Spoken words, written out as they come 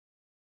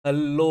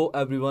Hello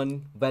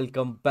everyone,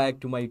 welcome back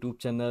to my YouTube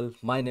channel.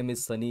 My name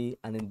is Sunny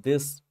and in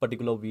this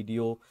particular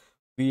video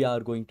we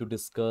are going to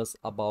discuss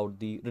about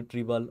the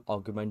retrieval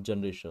augment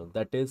generation,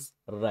 that is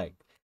RAG.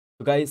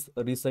 So guys,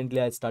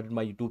 recently I started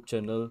my YouTube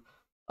channel,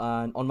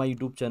 and on my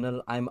YouTube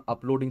channel I'm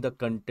uploading the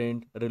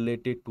content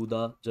related to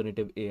the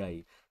generative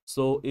AI.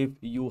 So if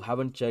you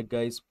haven't checked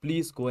guys,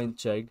 please go and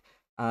check,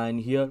 and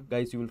here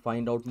guys you will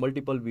find out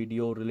multiple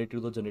video related to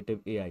the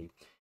generative AI,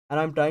 and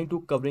I'm trying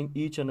to covering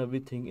each and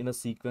everything in a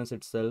sequence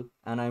itself,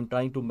 and I'm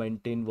trying to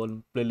maintain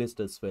one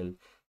playlist as well.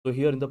 So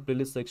here in the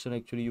playlist section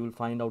actually you will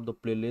find out the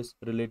playlist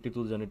related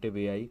to generative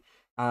AI,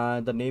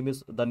 and the name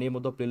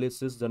of the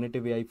playlist is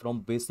generative AI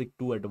from basic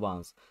to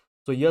advanced.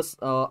 So yes,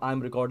 I'm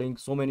recording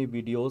so many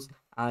videos,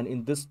 and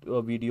in this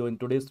in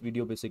today's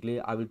video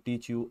basically I will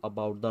teach you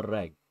about the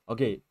RAG.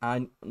 Okay,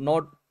 and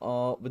not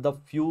with a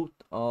few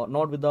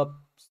not with a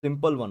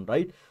simple one,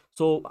 right?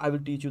 So I will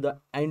teach you the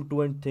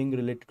end-to-end thing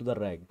related to the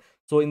RAG.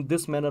 So in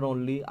this manner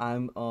only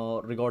I'm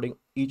recording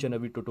each and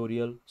every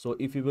tutorial. So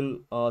if you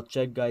will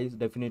check guys,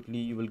 definitely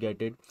you will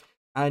get it.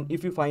 And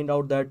if you find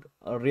out that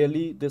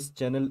really this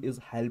channel is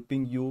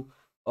helping you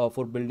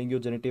for building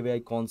your generative AI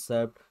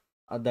concept,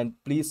 then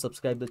please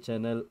subscribe the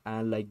channel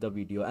and like the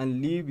video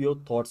and leave your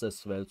thoughts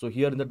as well. So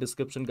here in the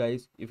description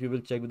guys, if you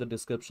will check with the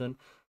description,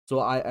 so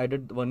I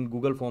added one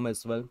Google form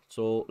as well.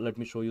 So let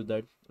me show you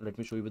that. Let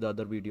me show you with the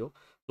other video.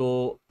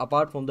 So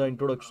apart from the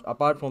introduction,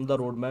 apart from the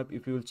roadmap,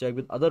 if you will check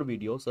with other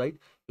videos, right,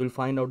 you will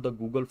find out the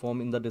Google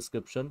form in the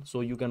description.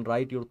 So you can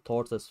write your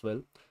thoughts as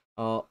well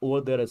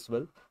over there as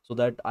well, so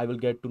that I will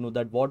get to know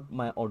that what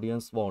my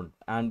audience want,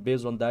 and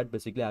based on that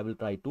basically I will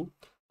try to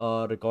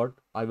record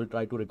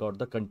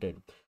the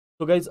content.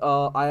 So guys,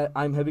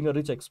 I'm having a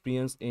rich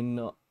experience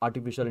in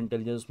artificial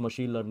intelligence,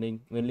 machine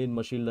learning, mainly in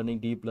machine learning,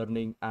 deep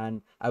learning,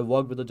 and I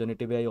work with the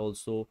generative AI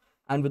also,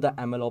 and with the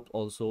ML ops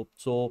also.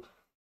 So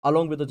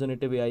along with the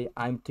generative AI,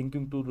 I'm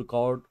thinking to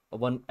record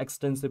one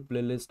extensive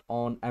playlist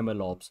on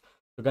ML ops.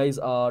 So guys,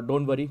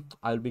 don't worry,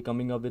 I'll be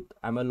coming up with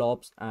ML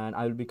ops, and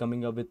I will be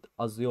coming up with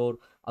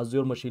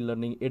Azure machine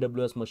learning,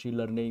 AWS machine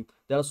learning.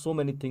 There are so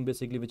many things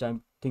basically which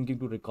I'm thinking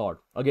to record.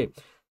 Okay,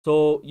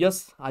 so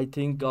yes, I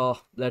think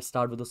let's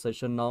start with the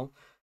session now.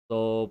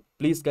 So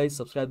please guys,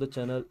 subscribe the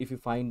channel if you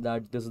find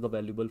that this is the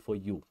valuable for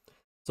you.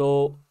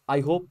 So I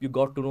hope you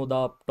got to know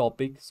the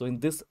topic. So in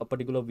this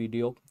particular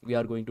video, we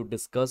are going to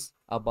discuss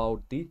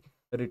about the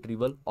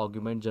retrieval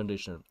augment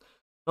generation.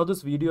 Now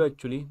this video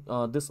actually,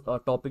 this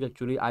topic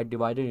actually I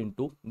divided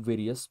into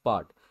various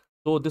part.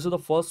 So this is the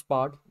first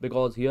part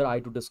because here I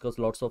to discuss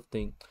lots of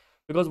things,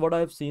 because what I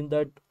have seen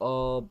that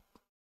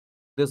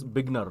this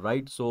beginner,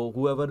 right? So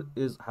whoever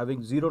is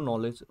having zero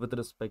knowledge with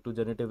respect to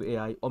generative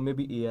AI or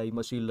maybe AI,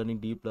 machine learning,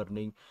 deep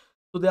learning,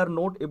 so they are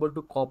not able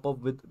to cope up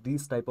with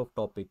these type of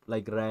topic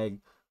like RAG,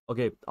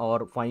 okay,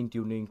 or fine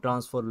tuning,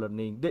 transfer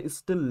learning. They is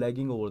still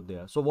lagging over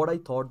there. So what I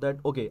thought that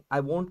okay, I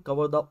won't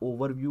cover the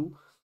overview,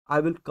 I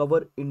will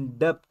cover in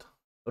depth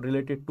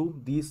related to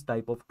these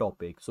type of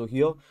topics. So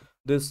here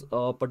this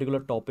particular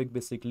topic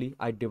basically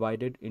I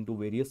divided into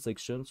various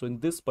sections. So in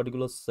this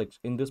particular section,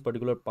 in this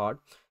particular part,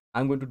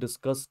 I'm going to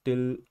discuss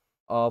till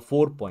 4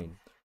 point,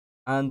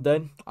 and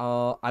then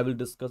I will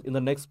discuss in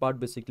the next part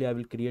basically I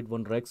will create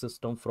one rec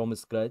system from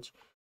scratch.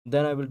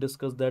 Then I will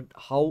discuss that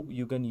how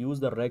you can use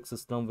the rec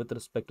system with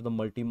respect to the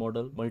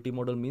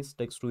multimodal means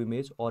text to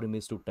image or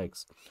image to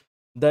text.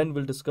 Then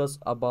we'll discuss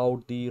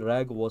about the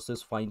RAG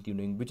versus fine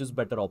tuning, which is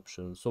better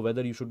option, so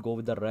whether you should go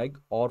with the RAG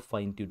or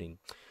fine tuning.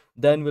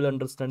 Then we'll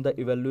understand the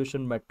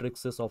evaluation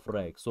matrices of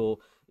RAG.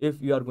 So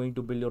if you are going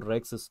to build your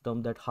RAG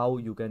system, that how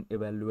you can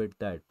evaluate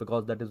that,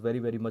 because that is very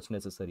much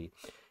necessary.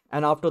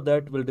 And after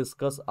that we'll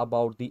discuss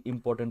about the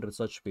important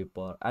research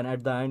paper, and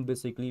at the end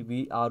basically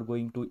we are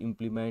going to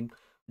implement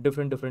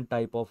different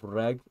type of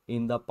RAG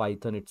in the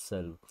Python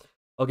itself.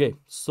 Okay,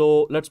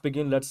 so let's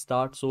begin, let's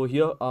start. So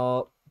here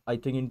I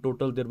think in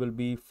total there will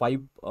be 4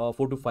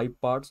 to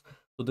 5 parts.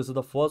 So this is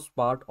the first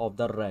part of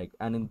the RAG,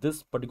 and in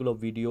this particular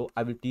video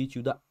I will teach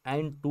you the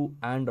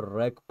end-to-end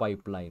RAG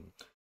pipeline.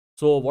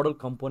 So what all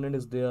component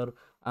is there,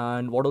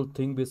 and what all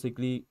thing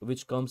basically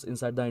which comes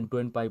inside the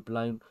end-to-end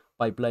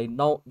pipeline.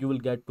 Now you will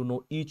get to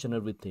know each and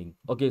everything.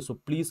 Okay, so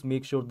please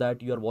make sure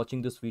that you are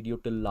watching this video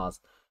till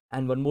last.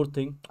 And one more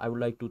thing I would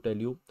like to tell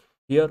you,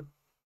 here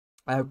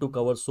I have to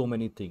cover so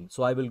many things,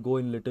 so I will go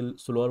in little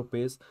slower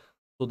pace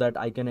so that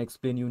I can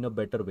explain you in a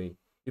better way.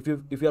 If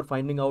you are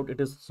finding out it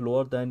is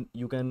slower, then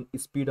you can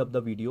speed up the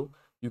video.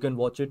 You can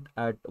watch it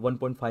at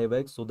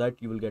 1.5x so that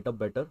you will get a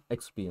better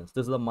experience.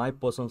 This is my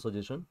personal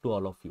suggestion to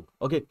all of you.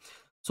 Okay,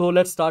 so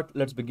let's start.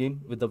 Let's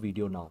begin with the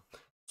video now.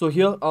 So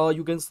here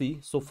you can see.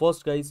 So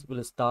first, guys,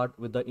 we'll start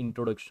with the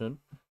introduction.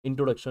 In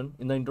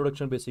the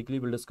introduction basically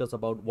we'll discuss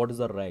about what is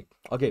a RAG.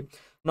 Okay,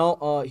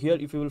 now here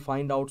if you will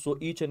find out, so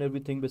each and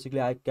everything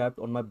basically I kept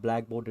on my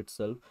blackboard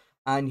itself,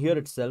 and here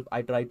itself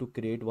I try to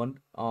create one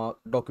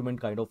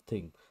document kind of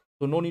thing.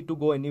 So no need to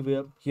go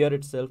anywhere. Here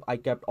itself I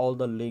kept all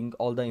the link,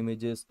 all the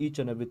images, each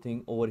and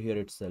everything over here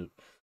itself.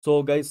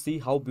 So guys, see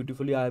how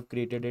beautifully I have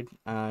created it,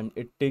 and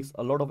it takes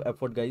a lot of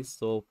effort guys.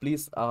 So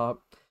please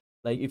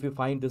Like if you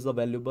find this is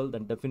valuable,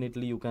 then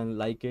definitely you can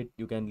like it,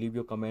 you can leave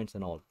your comments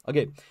and all.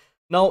 Okay,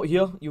 now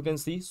here you can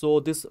see, so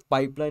this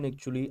pipeline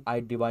actually I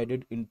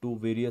divided into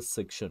various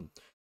section.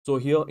 So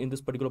here in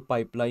this particular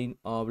pipeline,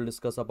 we'll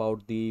discuss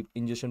about the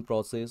ingestion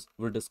process,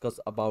 we'll discuss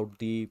about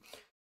the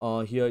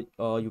here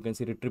you can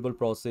see retrieval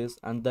process,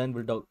 and then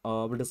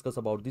we'll discuss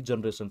about the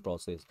generation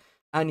process.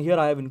 And here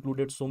I have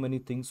included so many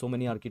things, so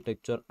many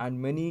architecture and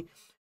many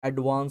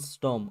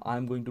advanced term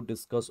I'm going to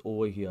discuss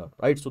over here,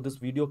 right? So this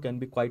video can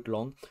be quite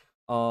long,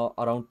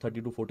 around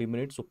 30 to 40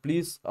 minutes. So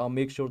please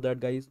make sure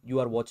that guys you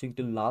are watching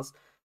till last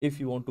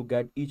if you want to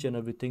get each and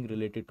everything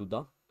related to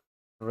the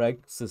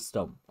reg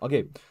system.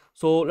 Okay,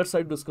 so let's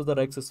try to discuss the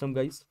reg system,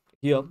 guys.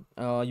 Here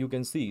you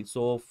can see,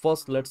 so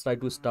first let's try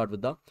to start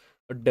with the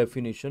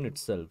definition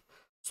itself.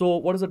 So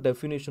what is the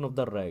definition of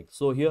the reg?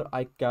 So here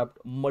I kept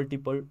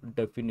multiple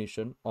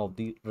definition of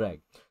the reg.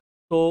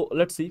 So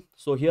let's see.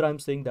 So here I'm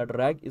saying that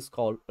reg is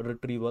called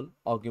retrieval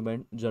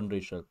augment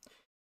generation.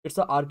 It's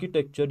an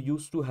architecture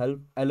used to help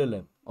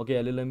LLM. Okay,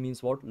 LLM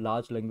means what?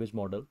 Large language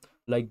model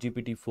like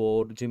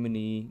GPT-4,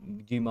 Gemini,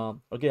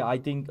 Gima. Okay, I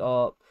think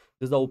this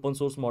is the open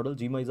source model.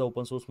 Gima is an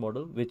open source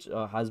model which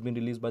has been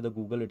released by the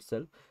Google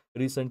itself.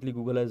 Recently,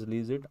 Google has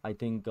released it. I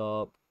think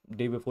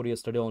day before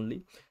yesterday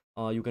only.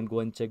 You can go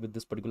and check with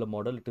this particular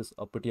model. It is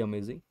pretty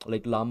amazing.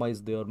 Like Llama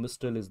is there,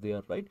 Mistral is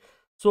there, right?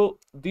 So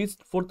these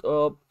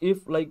for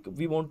if like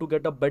we want to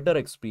get a better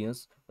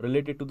experience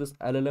related to this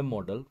LLM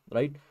model,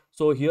 right?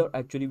 So here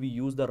actually we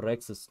use the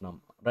reg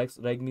system.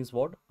 Reg means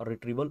what? A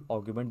retrieval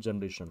augment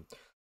generation.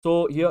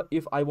 So here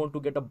if I want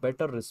to get a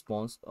better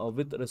response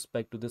with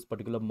respect to this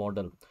particular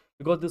model,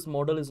 because this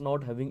model is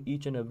not having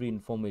each and every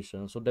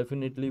information, so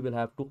definitely we'll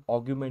have to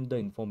augment the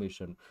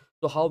information.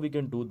 So how we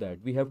can do that?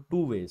 We have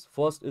two ways.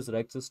 First is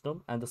reg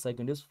system and the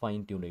second is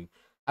fine tuning.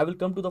 I will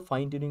come to the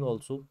fine tuning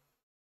also.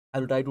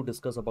 I'll try to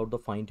discuss about the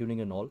fine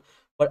tuning and all.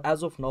 But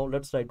as of now,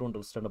 let's try to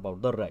understand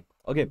about the reg.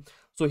 Okay.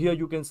 So here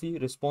you can see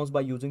response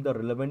by using the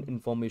relevant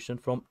information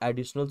from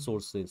additional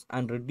sources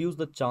and reduce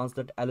the chance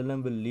that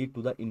LLM will lead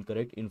to the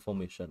incorrect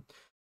information.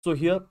 So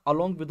here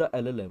along with the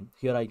LLM,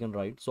 here I can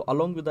write. So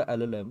along with the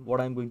LLM,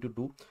 what I'm going to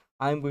do,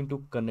 I'm going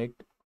to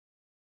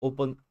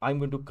I'm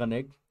going to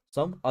connect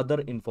some other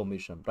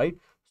information, right?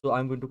 So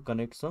I'm going to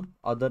connect some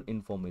other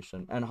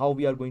information. And how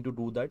we are going to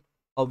do that?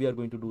 How we are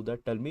going to do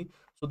that? Tell me.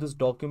 So this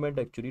document,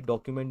 actually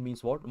document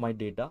means what? My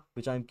data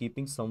which I'm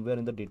keeping somewhere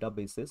in the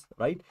databases,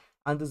 right?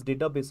 And this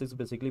database is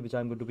basically which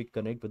I'm going to be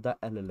connect with the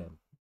LLM.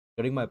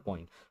 Getting my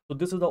point? So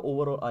this is the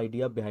overall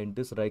idea behind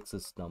this reg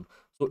system.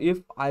 So if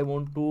I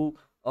want to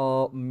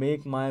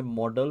make my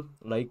model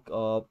like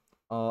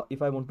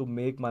if I want to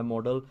make my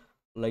model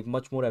like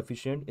much more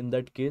efficient, in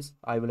that case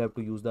I will have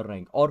to use the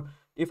rank. Or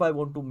if I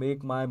want to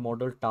make my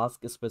model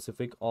task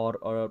specific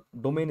or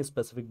domain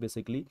specific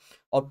basically,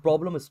 or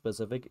problem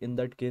specific, in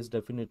that case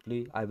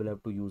definitely I will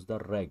have to use the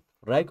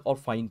reg or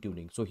fine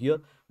tuning. So here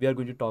we are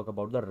going to talk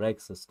about the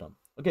reg system.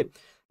 Okay,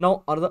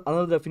 now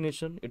another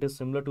definition, it is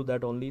similar to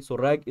that only. So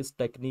reg is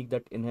technique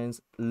that enhance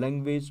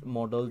language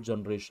model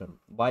generation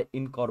by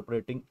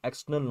incorporating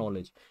external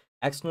knowledge.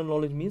 External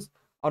knowledge means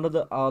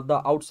another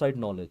the outside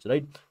knowledge,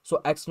 right?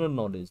 So external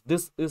knowledge,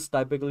 this is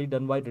typically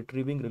done by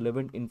retrieving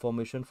relevant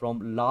information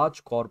from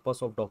large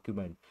corpus of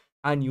document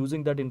and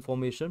using that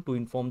information to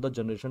inform the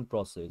generation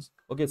process.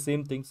 Okay,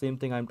 same thing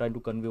I'm trying to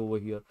convey over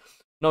here.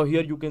 Now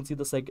here you can see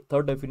the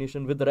third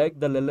definition. With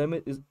reg, the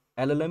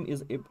LLM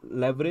is a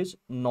leverage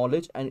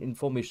knowledge and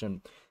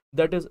information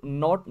that is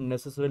not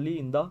necessarily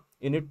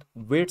in it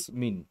weights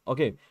mean.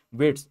 Okay,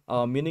 weights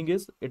meaning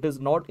is it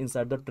is not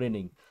inside the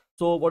training.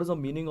 So what is the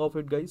meaning of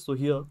it, guys? So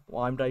here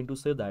I'm trying to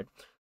say that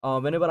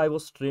whenever I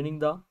was training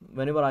the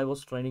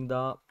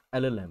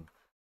LLM,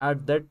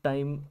 at that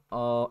time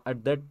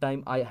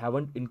I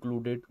haven't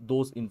included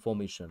those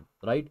information,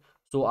 right?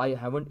 So I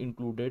haven't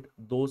included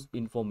those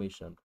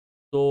information.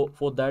 So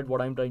for that,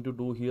 what I'm trying to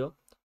do here,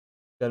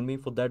 tell me,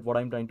 for that what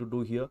I'm trying to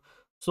do here.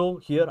 So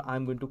here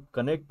I'm going to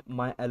connect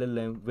my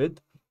LLM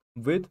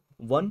with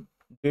one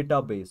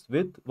database,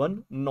 with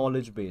one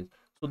knowledge base,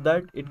 so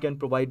that it can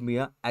provide me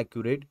a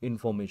accurate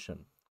information.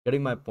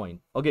 Getting my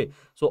point? Okay,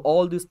 so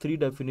all these three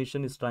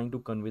definition is trying to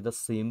convey the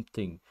same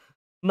thing.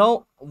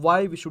 Now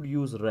why we should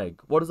use reg?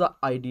 What is the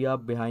idea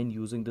behind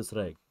using this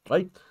reg,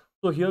 right?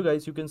 So here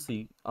guys you can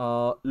see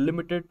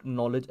limited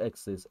knowledge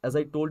access. As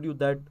I told you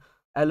that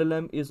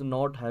LLM is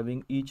not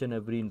having each and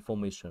every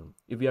information.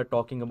 If we are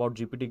talking about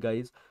GPT,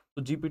 guys,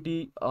 so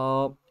GPT,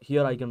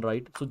 here I can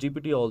write. So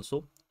GPT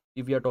also,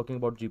 if we are talking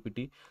about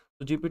GPT,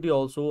 so GPT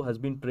also has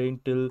been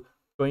trained till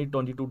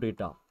 2022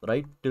 data,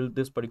 right? Till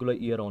this particular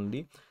year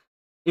only.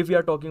 If we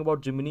are talking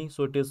about Gemini,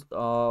 so it is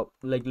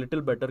like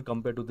little better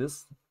compared to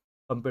this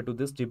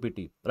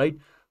GPT, right?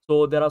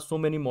 So there are so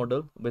many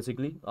model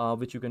basically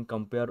which you can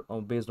compare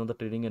based on the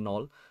training and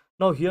all.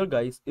 Now here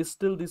guys, is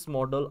still this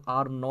model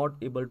are not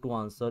able to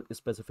answer a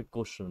specific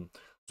question.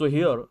 So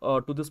here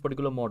to this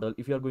particular model,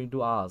 if you are going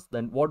to ask,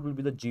 then what will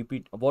be the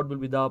GP, what will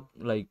be the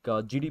like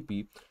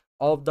GDP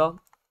of the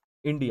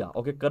India?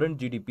 Okay, current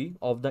GDP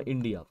of the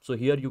India. So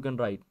here you can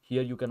write,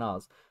 here you can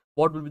ask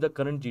what will be the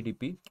current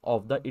GDP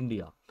of the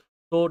India?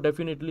 So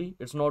definitely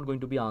it's not going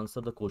to be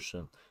answer the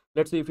question.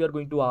 Let's say if you are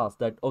going to ask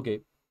that,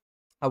 okay,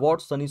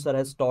 what Sunny sir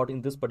has taught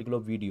in this particular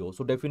video,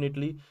 so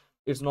definitely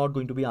it's not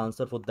going to be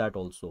answer for that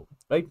also,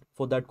 right?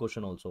 For that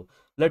question also.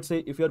 Let's say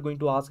if you are going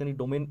to ask any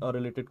domain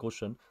related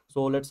question,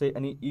 so let's say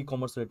any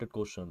e-commerce related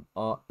question,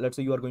 let's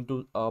say you are going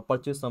to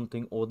purchase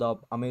something over the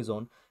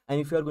Amazon,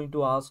 and if you are going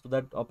to ask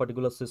that a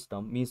particular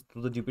system means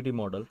through the GPT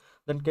model,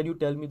 then can you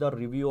tell me the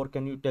review, or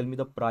can you tell me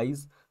the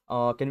price,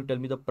 can you tell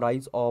me the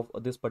price of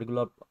this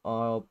particular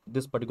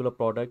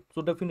product?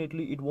 So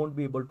definitely it won't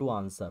be able to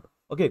answer.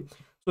 Okay,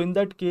 so in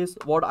that case,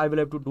 what I will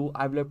have to do,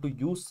 I will have to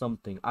use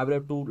something. I will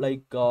have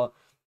to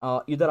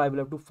either I will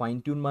have to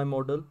fine tune my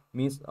model,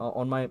 means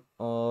on my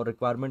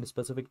requirement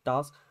specific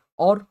task,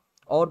 or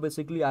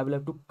basically I will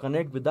have to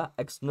connect with the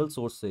external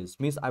sources,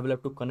 means I will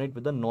have to connect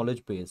with the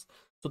knowledge base.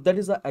 So that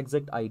is the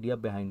exact idea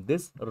behind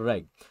this,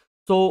 right?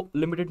 So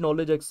limited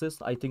knowledge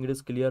access, I think it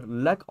is clear.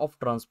 Lack of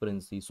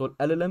transparency. So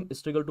LLM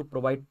struggle to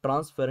provide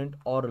transparent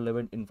or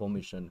relevant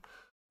information.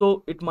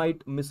 So it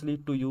might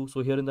mislead to you.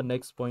 So here in the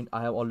next point,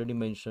 I have already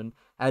mentioned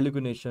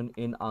hallucination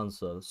in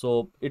answer.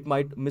 So it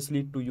might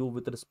mislead to you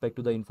with respect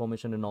to the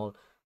information and all.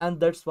 And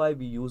that's why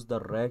we use the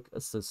RAG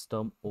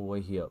system over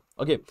here.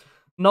 Okay.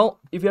 Now,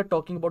 if we are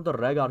talking about the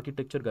RAG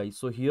architecture, guys,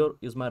 so here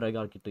is my RAG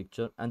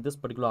architecture, and this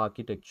particular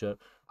architecture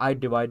I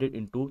divided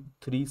into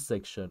three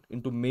sections,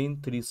 into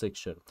main three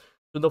sections.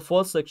 So the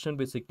first section,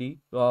 basically,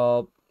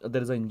 there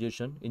is an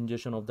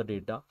ingestion of the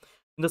data.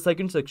 In the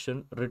second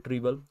section,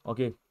 retrieval,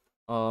 okay,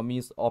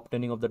 means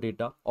obtaining of the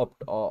data,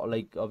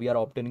 we are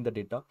obtaining the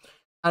data.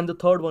 And the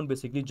third one,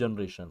 basically,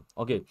 generation.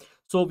 Okay,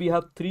 so we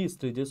have three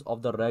stages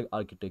of the RAG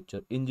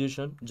architecture: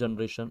 ingestion,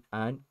 generation,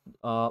 and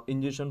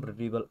ingestion,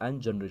 retrieval,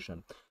 and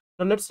generation.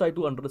 Now let's try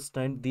to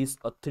understand these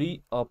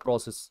three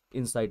process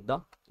inside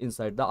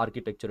the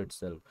architecture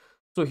itself.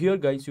 So here,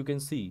 guys, you can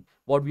see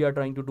what we are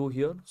trying to do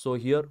here. So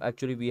here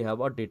actually we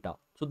have our data.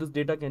 So this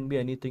data can be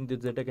anything. This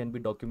data can be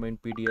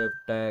document, PDF,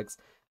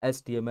 text,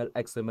 HTML,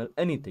 XML,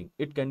 anything.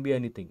 It can be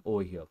anything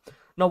over here.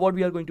 Now what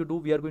we are going to do,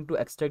 we are going to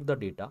extract the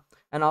data,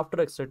 and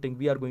after extracting,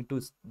 we are going to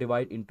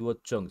divide into a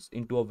chunks,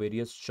 into a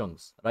various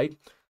chunks, right?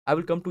 I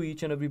will come to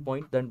each and every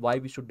point, then why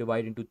we should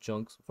divide into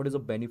chunks, what is the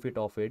benefit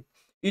of it,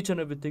 each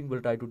and everything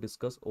we'll try to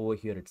discuss over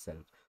here itself.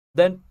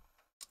 Then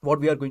what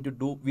we are going to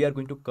do, we are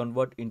going to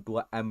convert into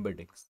a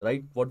embeddings,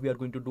 right? What we are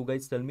going to do,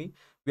 guys, tell me.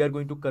 We are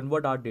going to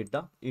convert our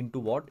data into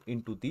what?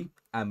 Into the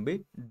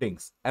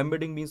embeddings.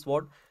 Embedding means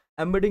what?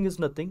 Embedding is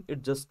nothing,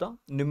 it's just a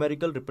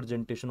numerical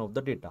representation of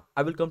the data.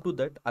 I will come to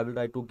that. I will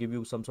try to give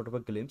you some sort of a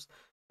glimpse,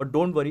 but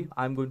don't worry,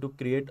 I'm going to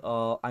create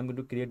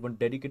one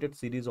dedicated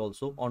series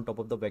also on top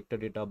of the vector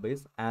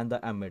database and the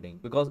embedding,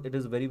 because it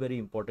is very very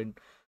important.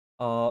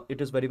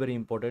 It is very very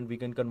important. We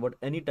can convert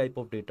any type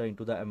of data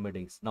into the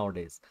embeddings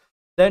nowadays.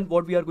 Then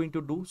what we are going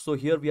to do, so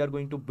here we are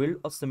going to build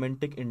a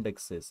semantic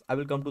indexes. I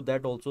will come to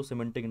that also,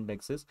 semantic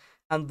indexes,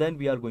 and then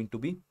we are going to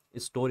be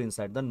store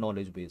inside the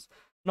knowledge base.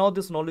 Now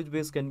this knowledge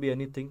base can be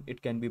anything.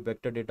 It can be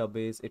vector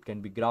database, it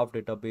can be graph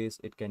database,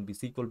 it can be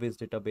SQL based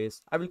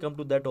database. I will come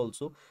to that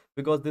also,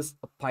 because this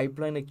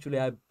pipeline actually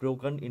I have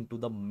broken into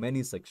the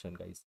many section,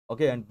 guys.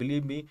 Okay, and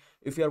believe me,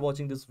 if you are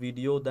watching this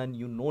video, then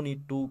you no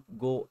need to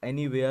go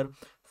anywhere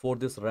for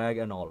this RAG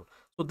and all.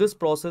 So this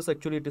process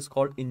actually it is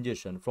called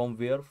ingestion. From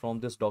where?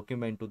 From this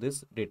document to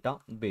this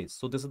database.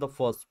 So this is the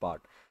first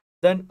part.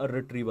 Then a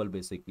retrieval,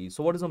 basically.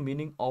 So what is the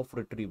meaning of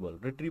retrieval?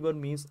 Retrieval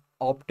means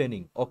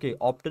obtaining. Okay,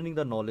 obtaining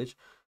the knowledge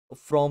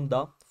from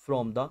the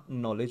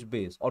knowledge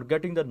base, or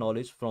getting the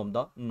knowledge from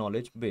the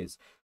knowledge base.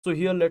 So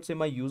here let's say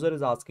my user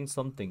is asking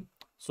something.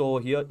 So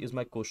here is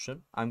my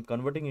question. I'm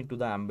converting into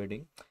the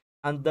embedding,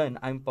 and then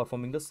I'm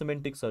performing the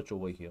semantic search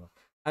over here,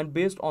 and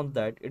based on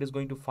that it is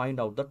going to find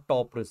out the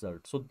top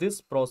result. So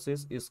this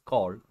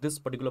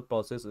particular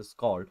process is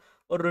called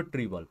a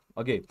retrieval.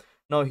 Okay,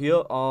 now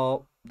here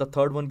the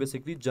third one,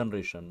 basically,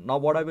 generation. Now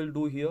what I will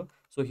do here,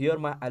 so here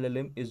my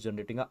LLM is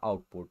generating a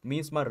output,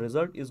 means my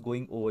result is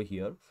going over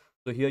here.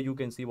 So here you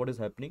can see what is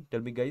happening.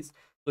 Tell me, guys.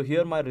 So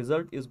here my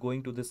result is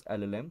going to this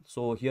LLM.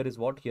 So here is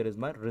what? Here is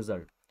my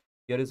result.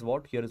 Here is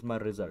what? Here is my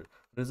result.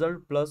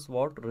 Result plus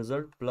what?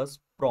 Result plus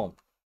prompt.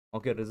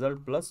 Okay,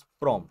 result plus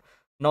prompt.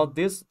 Now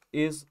this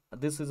is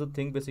a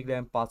thing, basically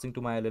I'm passing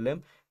to my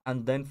LLM,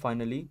 and then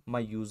finally my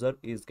user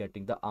is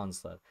getting the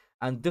answer.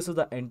 And this is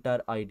the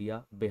entire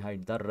idea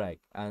behind the RAG.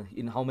 And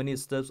in how many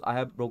steps I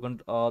have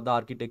broken the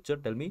architecture?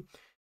 Tell me.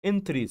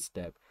 In three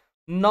steps.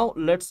 Now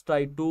let's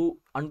try to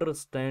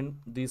understand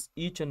this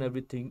each and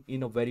everything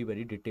in a very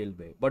very detailed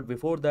way. But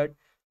before that,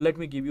 let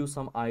me give you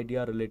some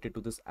idea related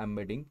to this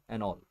embedding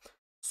and all.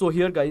 So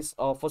here, guys,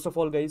 first of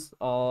all, guys,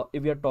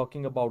 if we are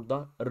talking about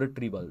the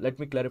retrieval, let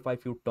me clarify a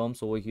few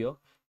terms over here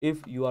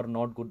if you are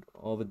not good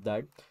with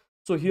that.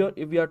 So here,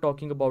 if we are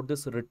talking about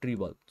this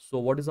retrieval, so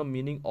what is the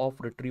meaning of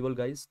retrieval,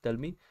 guys? Tell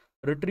me.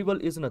 Retrieval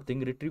is nothing.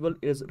 Retrieval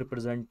is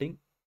representing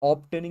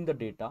obtaining the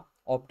data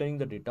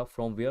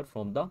from where?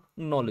 From the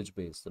knowledge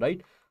base,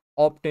 right?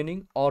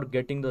 Obtaining or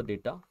getting the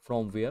data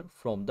from where?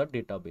 From the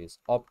database.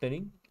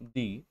 Obtaining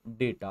the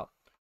data,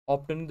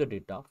 obtaining the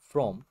data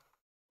from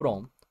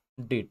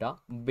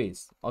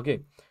database. Okay,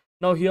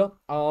 now here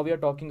we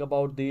are talking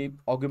about the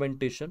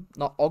augmentation.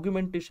 Now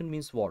augmentation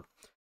means what?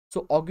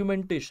 So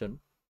augment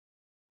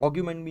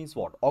means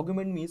what?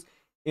 Augment means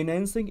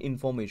enhancing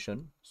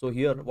information. So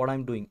here what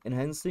I'm doing,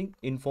 enhancing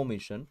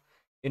information.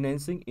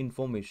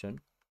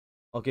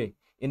 Okay,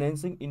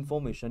 enhancing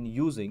information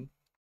using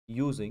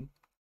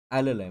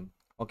LLM.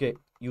 Okay,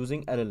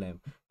 using LLM.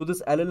 So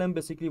this LLM,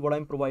 basically what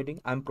I'm providing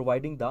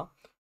the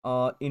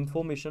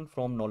information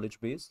from knowledge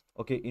base.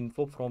 Okay,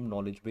 info from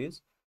knowledge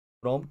base,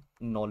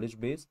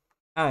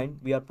 and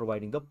we are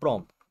providing the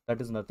prompt.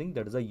 That is nothing,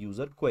 that is a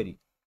user query,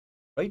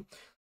 right?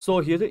 So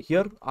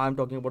here I'm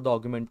talking about the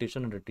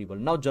augmentation and retrieval.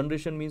 Now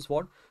generation means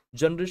what?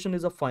 Generation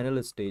is a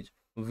final stage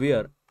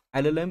where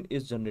LLM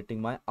is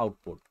generating my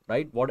output,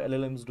 right? What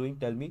LLM is doing,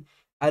 tell me.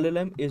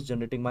 LLM is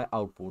generating my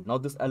output. Now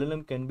this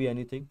LLM can be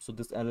anything. So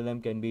this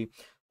LLM can be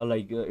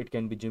it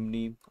can be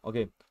Gemini,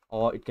 okay,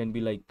 or it can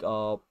be like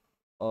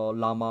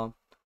llama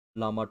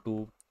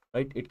 2,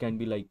 right? It can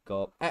be like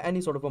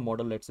any sort of a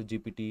model, let's say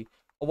GPT,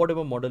 or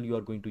whatever model you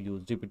are going to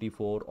use,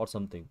 GPT-4 or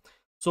something.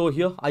 So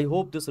here I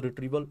hope this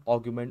retrieval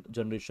augment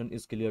generation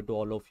is clear to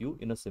all of you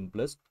in a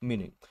simplest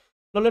meaning.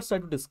 Now let's try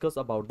to discuss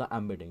about the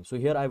embedding. So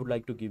here I would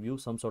like to give you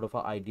some sort of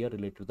an idea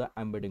related to the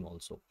embedding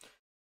also.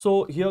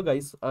 So here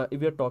guys,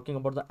 if we are talking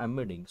about the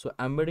embedding, so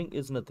embedding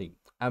is nothing.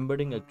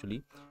 Embedding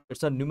actually,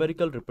 it's a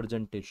numerical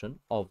representation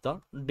of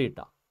the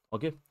data.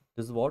 Okay,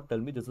 this is what, tell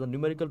me, this is a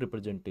numerical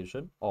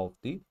representation of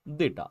the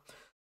data.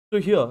 So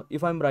here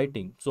if I'm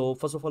writing, so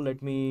first of all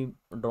let me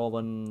draw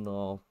one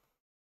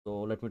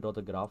so let me draw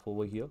the graph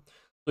over here.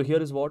 So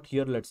here is what,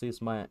 here let's say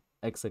is my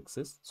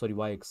x-axis, sorry,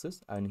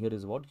 y-axis, and here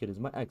is what, here is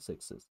my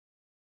x-axis.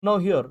 Now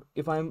here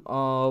if I'm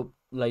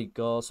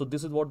so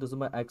this is what, this is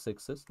my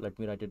x-axis, let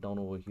me write it down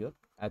over here,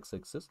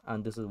 x-axis,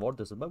 and this is what,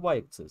 this is my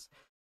y-axis.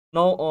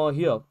 Now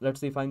here let's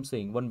say if I'm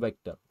saying one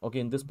vector, okay,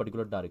 in this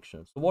particular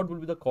direction, so what will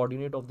be the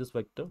coordinate of this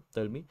vector,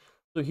 tell me.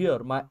 So here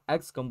my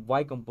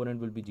y component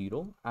will be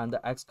 0 and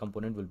the x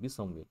component will be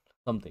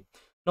something.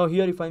 Now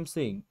here if I'm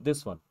saying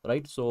this one,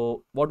 right,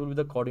 so what will be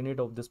the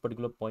coordinate of this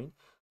particular point?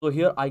 So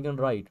here I can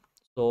write,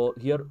 so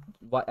here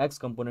x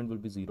component will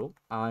be 0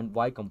 and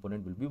y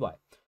component will be y.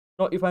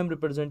 Now if I'm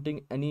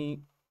representing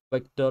any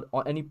vector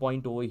or any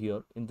point over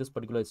here in this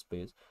particular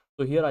space,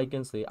 so here I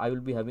can say I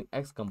will be having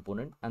x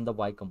component and the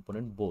y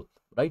component both,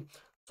 right?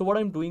 So what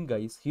I'm doing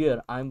guys,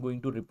 here I'm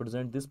going to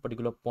represent this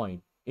particular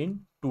point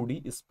in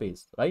 2D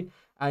space, right?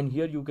 And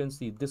here you can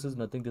see this is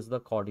nothing, this is the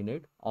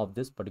coordinate of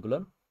this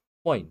particular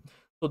point.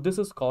 So this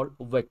is called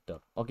vector.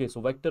 Okay, so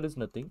vector is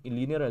nothing in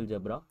linear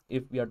algebra.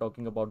 If we are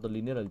talking about the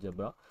linear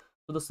algebra,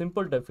 so the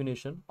simple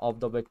definition of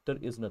the vector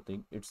is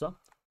nothing, it's a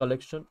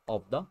collection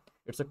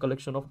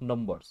of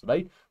numbers,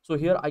 right? So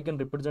here I can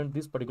represent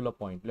this particular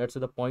point, let's say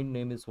the point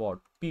name is what,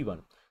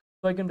 P1.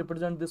 So I can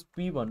represent this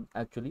P1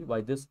 actually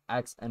by this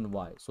x and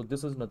y. So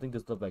this is nothing,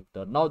 this is the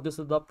vector. Now this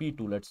is the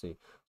P2, let's say.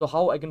 So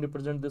how I can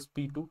represent this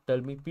P2,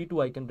 tell me.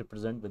 P2 I can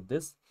represent with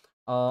this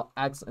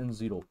x and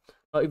 0.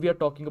 Now if we are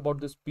talking about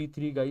this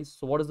P3 guys,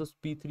 so what is this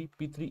P3?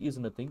 P3 is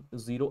nothing,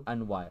 0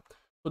 and y.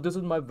 So this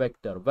is my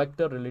vector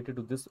related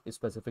to this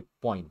specific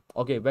point.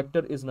 Okay,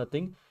 vector is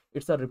nothing,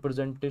 it's a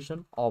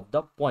representation of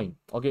the point.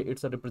 Okay,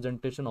 it's a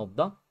representation of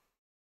the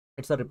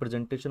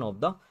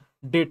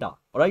data.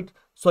 All right,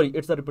 sorry,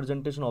 it's a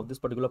representation of this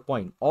particular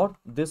point or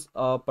this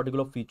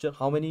particular feature.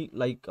 How many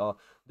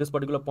this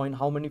particular point,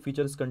 how many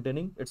features is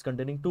containing? It's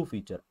containing 2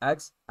 features,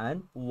 x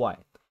and y.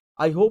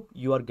 I hope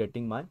you are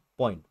getting my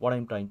point, what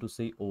I'm trying to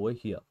say over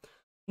here.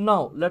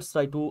 Now let's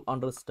try to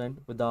understand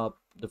with a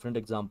different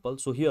example.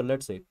 So here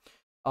let's say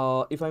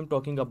if I'm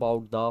talking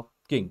about the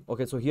king.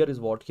 Okay, so here is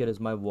what, here is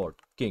my word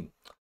king,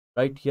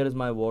 right? Here is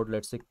my word,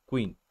 let's say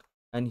queen,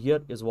 and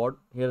here is what,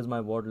 here is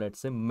my word, let's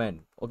say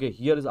man. Okay,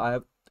 here I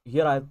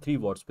have 3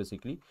 words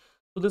basically.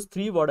 So this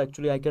 3 word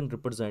actually I can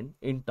represent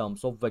in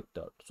terms of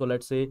vector. So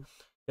let's say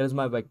here is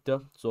my vector.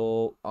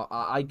 So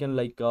I can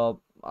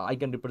I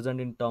can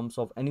represent in terms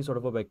of any sort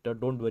of a vector.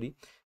 Don't worry,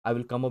 I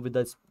will come up with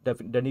a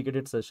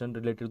dedicated session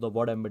related to the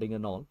word embedding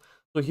and all.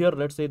 So here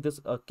let's say this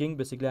king,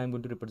 basically I'm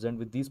going to represent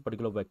with these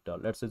particular vector,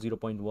 let's say 0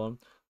 0.1,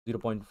 0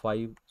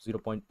 0.5, 0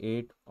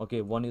 0.8.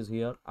 okay, 1 is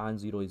here and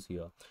 0 is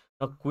here.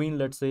 Now queen,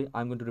 let's say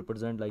I'm going to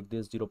represent like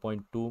this, 0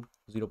 0.2,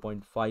 0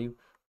 0.5,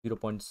 0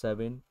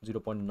 0.7, 0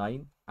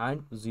 0.9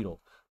 and 0.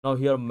 Now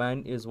here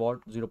man is what,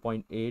 0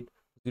 0.8,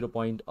 0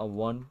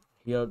 0.1,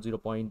 here 0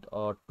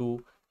 0.2,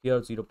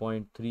 here 0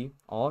 0.3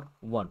 or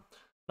 1.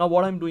 Now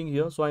what I'm doing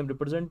here, so I'm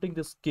representing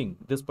this king,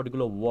 this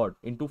particular word,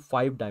 into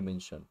 5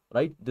 dimension,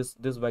 right? This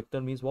vector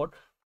means what,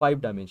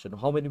 5 dimension.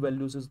 How many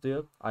values is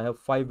there? I have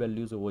 5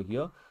 values over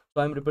here.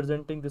 So I'm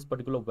representing this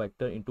particular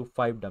vector into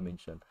 5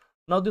 dimension.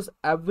 Now this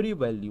every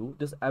value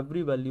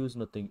is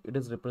nothing, it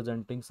is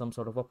representing some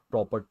sort of a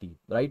property,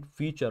 right?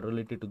 Feature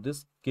related to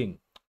this king,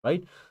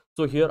 right?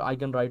 So here I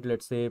can write,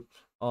 let's say,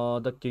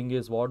 the king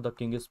is what? The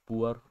king is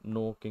poor.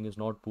 No, king is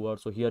not poor.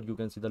 So here you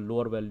can see the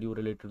lower value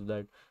related to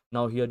that.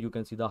 Now here you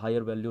can see the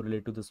higher value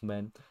related to this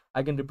man.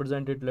 I can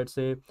represent it, let's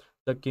say,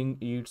 the king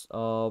eats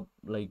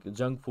like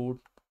junk food.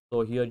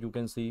 So here you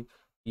can see,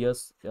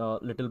 yes,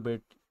 little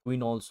bit,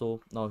 queen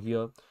also. Now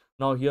here,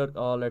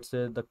 let's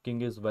say the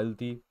king is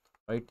wealthy,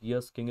 right?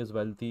 Yes, king is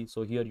wealthy.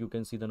 So here you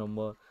can see the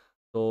number.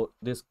 So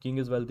this king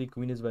is wealthy,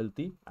 queen is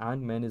wealthy,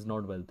 and man is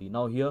not wealthy.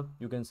 Now here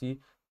you can see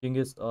king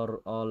is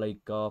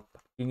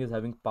king is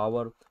having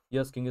power.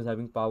 Yes, king is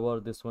having power.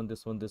 This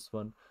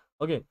one.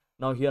 Okay,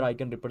 now here I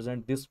can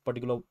represent this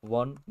particular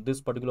one,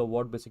 this particular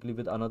word basically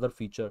with another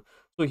feature.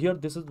 So here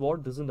this is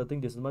what? This is nothing,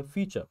 this is my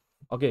feature.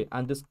 Okay,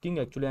 and this king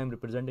actually I'm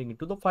representing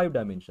into the 5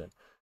 dimension,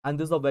 and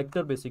this is a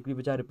vector basically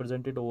which I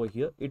represented over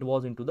here. It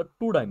was into the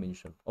 2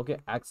 dimension. Okay,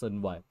 x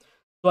and y.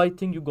 So I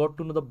think you got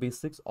to know the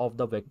basics of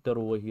the vector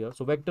over here.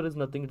 So vector is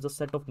nothing, it's a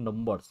set of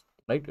numbers,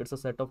 right? It's a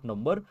set of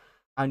number,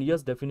 and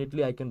yes,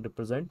 definitely I can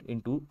represent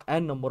into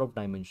n number of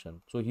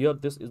dimension. So here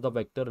this is the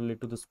vector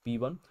related to this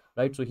p1,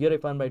 right? So here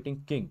if I'm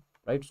writing king,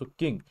 right? So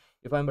king,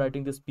 if I'm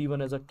writing this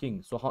p1 as a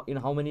king, so in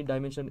how many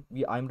dimension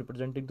I'm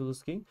representing to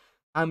this king?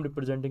 I'm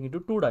representing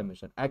into 2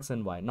 dimension, x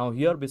and y. Now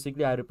here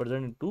basically I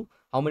represent into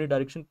how many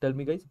direction? Tell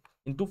me guys.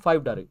 Into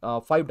 5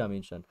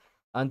 dimension,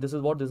 and this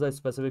is what? This is a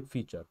specific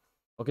feature.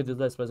 Okay, this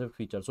is a specific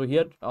feature. So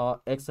here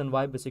x and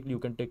y, basically you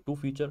can take two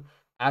feature.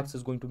 X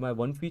is going to be my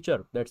one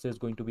feature, let's say it's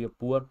going to be a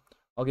poor.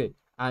 Okay,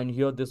 and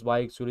here this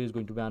y actually is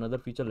going to be another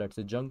feature, let's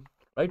say junk,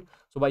 right?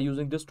 So by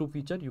using this two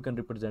feature you can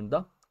represent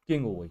the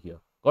king over here.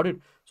 Got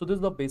it? So this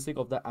is the basic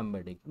of the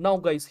embedding. Now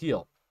guys,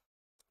 here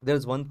there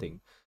is one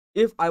thing.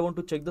 If I want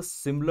to check the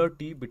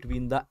similarity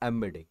between the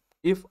embedding,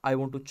 if I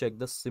want to check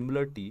the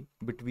similarity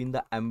between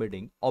the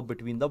embedding or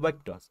between the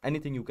vectors,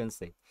 anything you can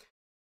say.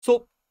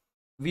 So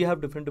we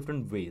have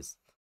different ways.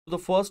 So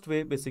the first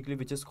way basically,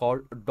 which is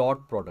called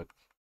dot product,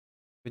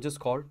 which is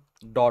called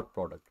dot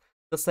product.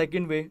 The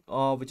second way,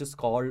 which is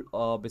called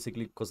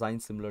basically cosine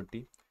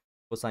similarity,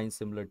 cosine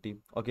similarity.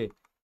 Okay,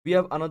 we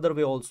have another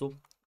way also.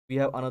 We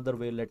have another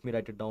way. Let me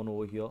write it down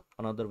over here.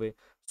 Another way.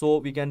 So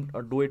we can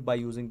do it by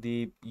using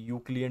the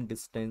Euclidean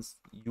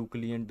distance.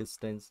 Euclidean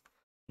distance.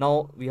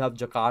 Now we have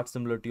Jacquard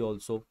similarity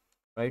also,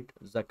 right?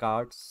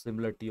 Jacquard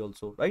similarity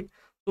also, right?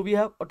 So we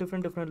have a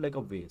different like a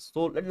ways.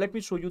 So let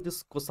me show you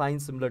this cosine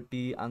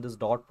similarity and this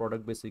dot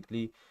product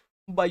basically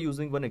by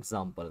using one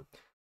example.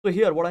 So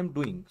here what I'm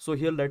doing. So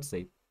here let's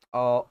say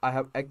I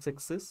have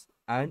x-axis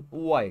and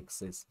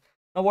y-axis.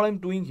 Now what I'm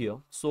doing here,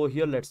 so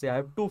here let's say I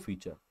have two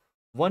feature.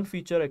 One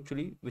feature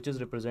actually which is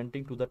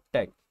representing to the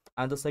text,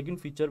 and the second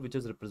feature which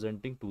is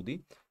representing to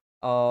the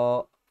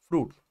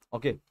fruit.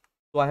 Okay,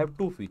 so I have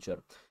two feature.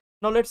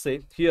 Now let's say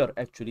here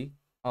actually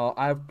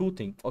I have two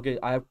things. Okay,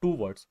 I have two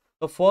words.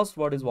 The first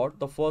word is what?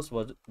 The first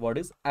word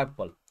is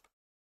apple.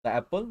 The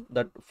apple,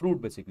 that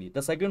fruit basically.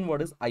 The second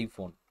word is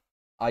iPhone.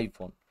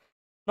 iPhone.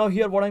 Now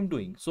here what I'm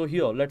doing, so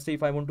here let's say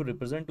if I want to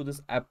represent to this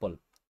apple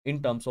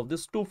in terms of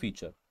this two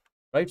feature,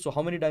 right? So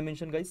how many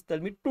dimension guys? Tell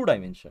me. 2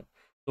 dimension.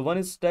 So one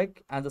is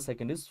tech and the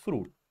second is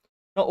fruit.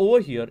 Now over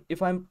here,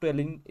 if I'm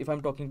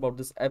talking about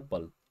this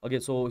apple,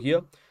 okay, so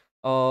here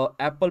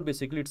apple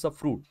basically it's a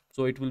fruit,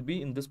 so it will be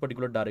in this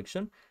particular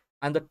direction,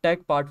 and the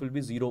tech part will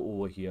be 0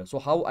 over here. So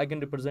how I can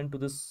represent to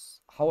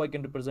this, how I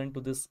can represent to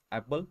this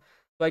apple?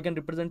 So I can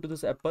represent to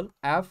this apple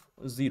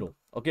f0.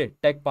 Okay,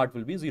 tech part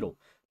will be 0.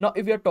 Now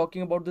if we are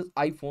talking about this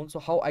iPhone, so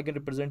how I can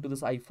represent to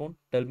this iPhone?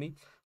 Tell me.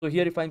 So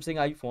here if I'm saying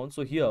iPhone,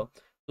 so here,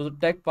 so the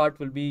tech part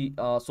will be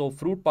so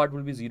fruit part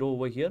will be 0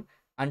 over here,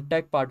 and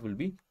tech part will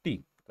be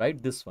t, right?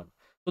 This one.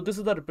 So this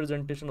is the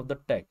representation of the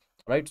tech,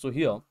 right? So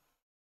here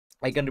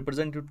I can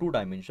represent to 2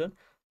 dimension.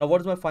 Now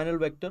what is my final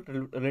vector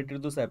related to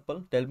this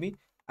apple? Tell me.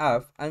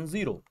 F and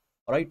 0,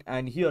 right?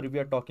 And here if we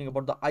are talking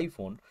about the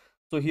iPhone,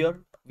 so here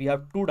we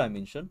have 2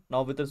 dimension.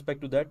 Now with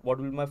respect to that, what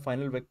will be my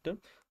final vector?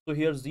 So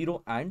here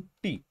 0 and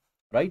t,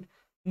 right?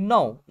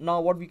 Now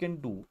what we can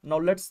do, now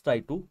let's try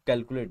to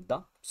calculate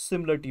the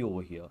similarity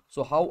over here.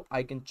 So how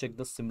I can check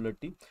the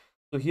similarity?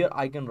 So here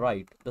I can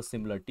write the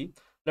similarity.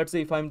 Let's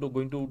say if I'm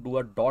going to do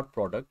a dot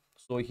product,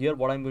 so here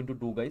what I'm going to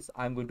do guys,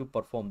 I'm going to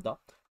perform the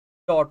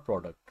dot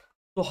product.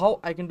 So how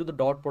I can do the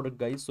dot product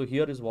guys? So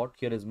here is what?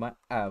 Here is my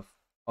f,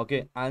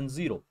 okay, and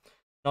 0.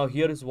 Now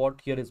here is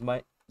what? Here is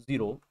my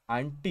 0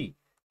 and t.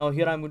 Now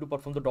here I'm going to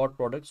perform the dot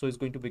product, so it's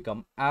going to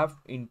become f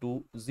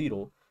into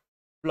 0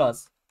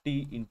 plus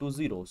t into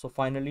 0. So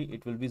finally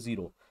it will be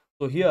 0.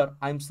 So here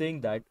I'm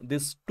saying that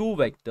this two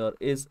vector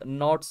is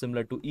not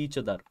similar to each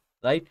other,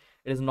 right?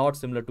 It is not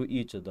similar to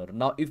each other.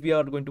 Now if we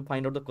are going to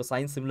find out the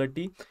cosine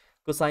similarity,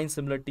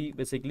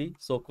 basically,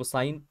 so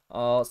cosine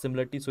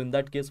similarity, so in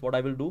that case what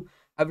I will do,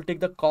 I will take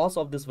the cos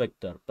of this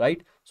vector,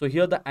 right? So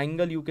here the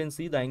angle, you can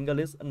see the angle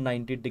is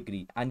 90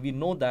 degree, and we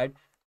know that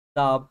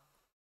the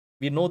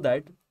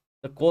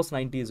the cos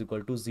 90 is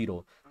equal to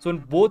 0. So in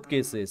both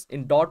cases,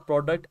 in dot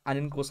product and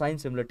in cosine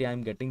similarity, I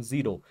am getting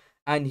 0.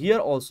 And here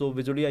also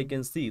visually I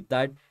can see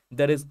that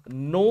there is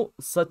no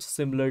such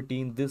similarity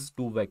in this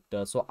two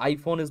vectors. So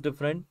iPhone is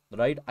different,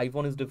 right?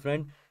 iPhone is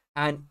different,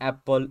 and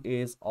Apple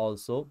is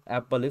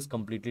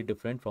completely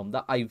different from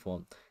the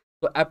iPhone.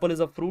 So Apple is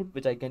a fruit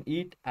which I can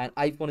eat, and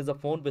iPhone is a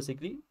phone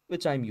basically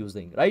which I'm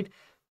using, right?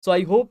 So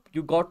I hope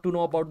you got to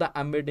know about the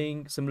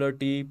embedding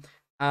similarity,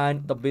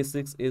 and the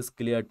basics is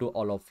clear to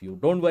all of you.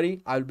 Don't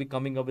worry, I'll be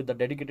coming up with a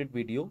dedicated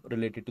video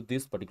related to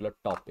this particular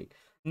topic.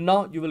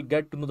 Now you will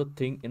get to know the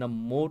thing in a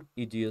more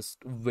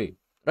easiest way,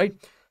 right?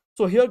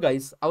 So here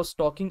guys, I was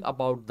talking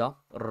about the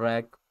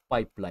rack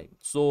pipeline.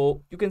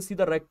 So you can see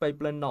the rack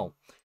pipeline now.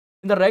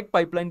 In the rack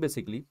pipeline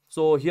basically,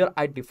 so here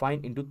I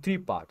define into three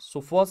parts.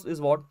 So first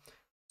is what?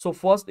 So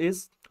first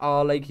is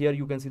like here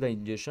you can see the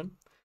ingestion.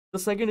 The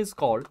second is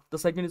called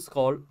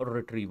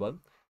retrieval,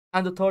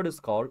 and the third is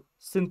called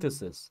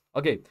synthesis.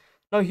 Okay,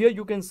 now here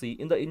you can see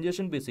in the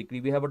ingestion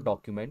basically we have a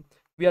document.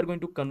 We are going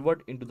to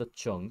convert into the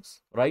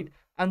chunks, right?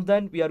 And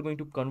then we are going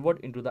to convert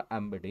into the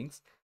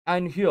embeddings.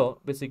 And here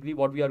basically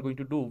what we are going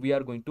to do, we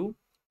are going to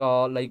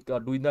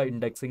doing the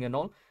indexing and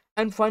all,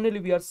 and finally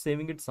we are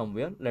saving it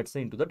somewhere, let's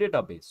say into the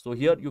database. So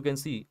here you can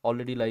see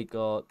already in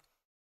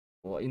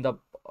the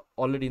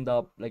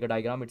like a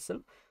diagram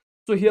itself.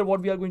 So here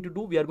what we are going to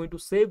do, we are going to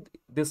save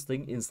this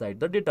thing inside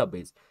the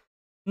database.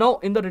 Now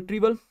in the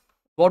retrieval,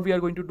 what we are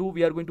going to do,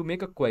 we are going to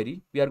make a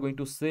query. We are going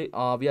to say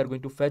we are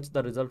going to fetch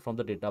the result from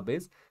the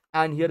database,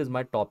 and here is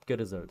my top k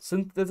result.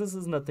 Synthesis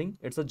is nothing,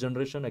 it's a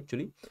generation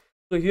actually.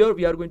 So here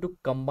we are going to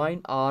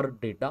combine our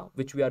data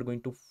which we are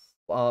going to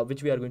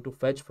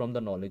fetch from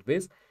the knowledge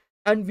base,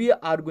 and we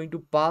are going to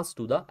pass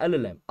to the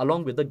LLM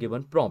along with the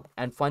given prompt,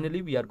 and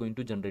finally we are going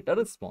to generate a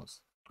response.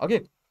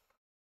 Okay,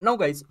 now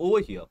guys, over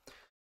here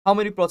how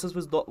many process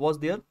was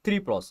there? Three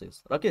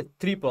process. Okay,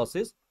 three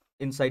process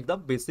inside the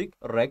basic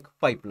reg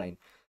pipeline.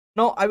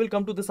 Now I will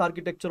come to this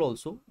architecture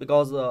also,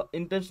 because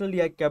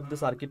intentionally I kept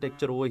this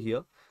architecture over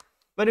here.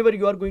 Whenever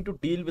you are going to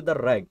deal with the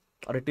reg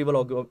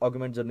retrieval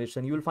augment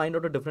generation, you will find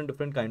out a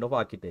different kind of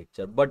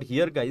architecture. But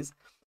here guys,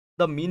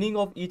 the meaning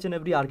of each and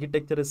every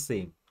architecture is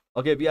same.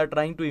 Okay, we are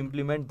trying to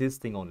implement this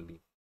thing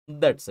only,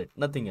 that's it,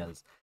 nothing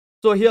else.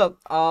 So here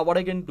what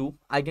I can do,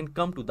 I can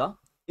come to the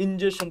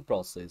ingestion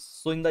process.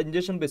 So in the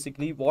ingestion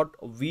basically what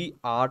we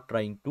are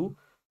trying to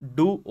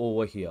do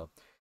over here.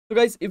 So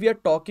guys, if we are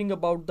talking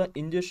about the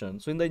ingestion,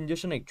 so in the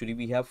ingestion actually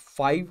we have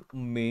 5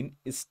 main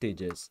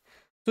stages.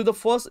 So the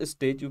first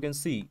stage you can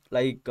see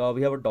we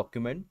have a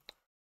document,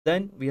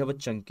 then we have a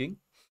chunking,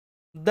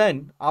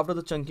 then after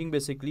the chunking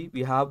basically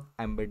we have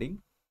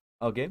embedding.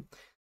 Okay,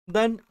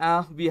 then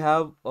we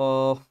have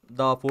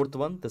the fourth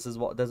one,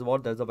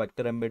 there's a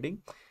vector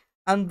embedding,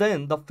 and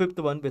then the fifth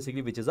one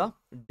basically which is a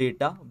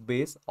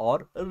database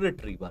or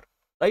retriever,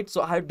 right?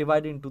 So I have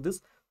divided into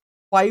this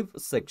 5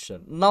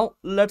 section. Now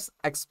let's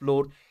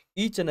explore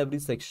each and every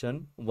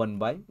section one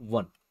by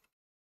one.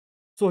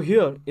 So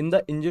here in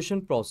the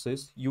ingestion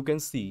process you can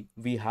see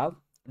we have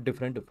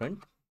different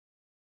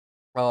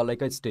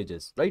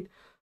stages, right?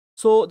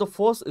 So the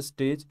first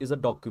stage is a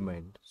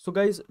document. So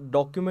guys,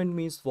 document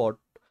means what?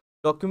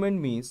 Document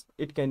means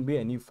it can be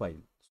any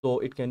file. So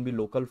it can be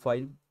local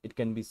file, it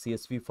can be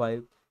CSV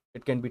file,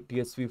 it can be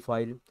TSV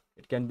file,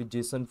 it can be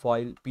JSON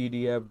file,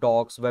 PDF,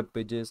 docs, web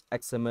pages,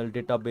 XML,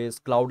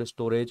 database, cloud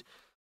storage,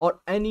 or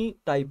any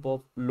type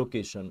of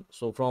location.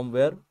 So from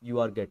where you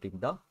are getting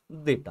the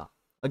data.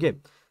 Okay.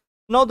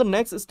 Now the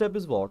next step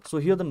is what? So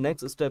here the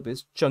next step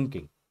is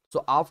chunking.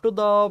 So after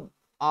the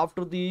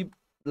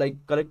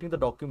collecting the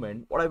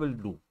document, what I will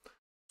do?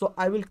 So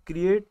I will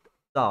create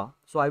the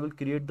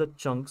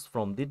chunks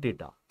from the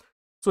data.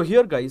 So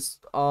here guys,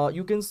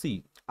 you can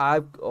see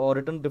I've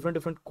written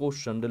different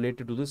question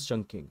related to this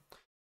chunking.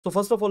 So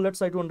first of all, let's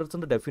try to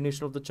understand the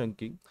definition of the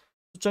chunking.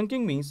 So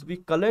chunking means we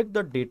collect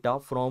the data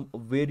from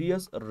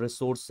various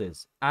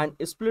resources and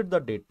split the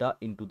data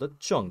into the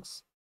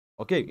chunks.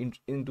 Okay,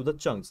 into the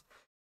chunks.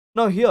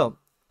 Now here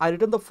I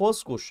written the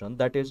first question,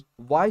 that is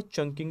why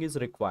chunking is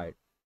required.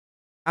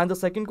 And the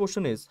second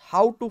question is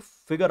how to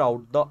figure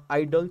out the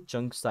ideal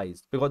chunk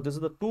size, because this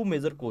is the two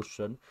major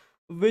question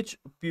which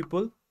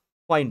people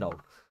find out.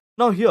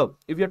 Now here,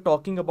 if we are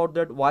talking about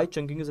that why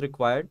chunking is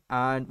required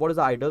and what is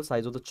the ideal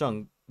size of the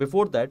chunk,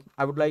 before that,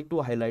 I would like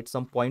to highlight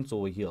some points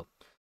over here.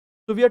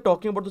 So we are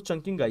talking about the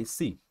chunking guys.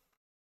 See,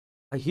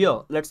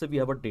 here, let's say we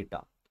have a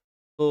data.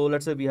 So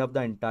let's say we have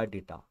the entire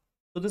data.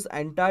 So this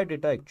entire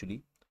data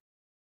actually,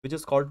 which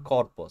is called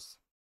corpus,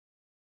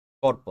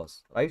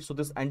 right? So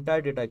this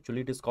entire data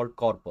actually, it is called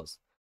corpus.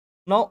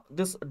 Now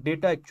this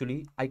data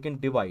actually I can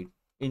divide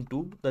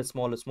into the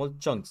small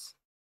chunks.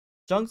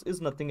 Chunks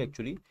is nothing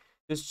actually.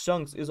 This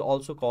chunks is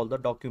also called the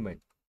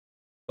document.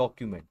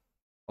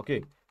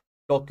 Okay,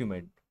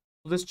 document.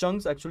 So this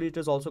chunks actually it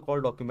is also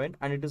called document,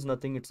 and it is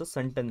nothing, it's a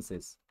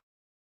sentences.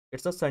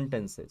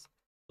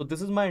 So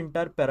this is my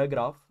entire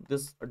paragraph.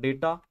 This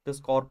data, this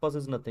corpus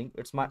is nothing,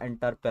 it's my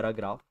entire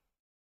paragraph.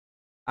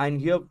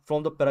 And here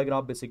from the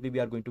paragraph basically we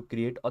are going to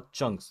create a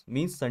chunks,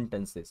 means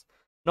sentences.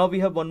 Now we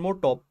have one more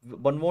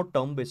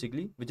term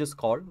basically which is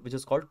called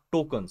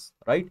tokens,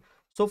 right?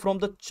 So from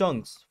the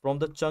chunks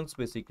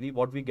basically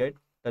what we get,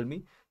 tell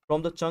me,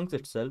 from the chunks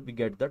itself we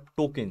get the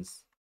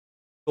tokens.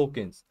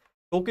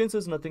 Tokens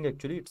is nothing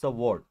actually, it's a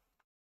word.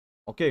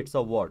 Okay, it's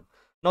a word.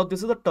 Now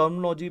this is the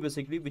terminology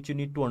basically which you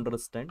need to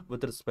understand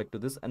with respect to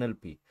this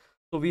NLP.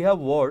 So we have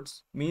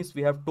words, means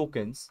we have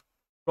tokens.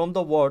 From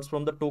the words,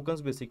 from the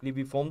tokens, basically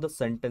we form the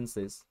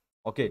sentences.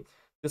 Okay,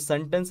 the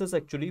sentences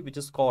actually which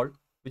is called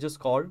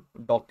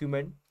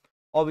document,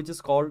 or which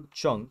is called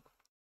chunk.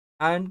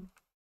 And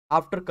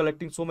after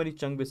collecting so many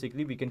chunk,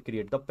 basically we can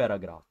create the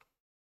paragraph.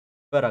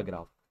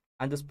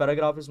 And this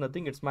paragraph is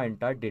nothing, it's my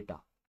entire data,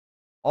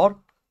 or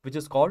which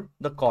is called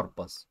the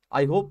corpus.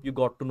 I hope you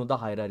got to know the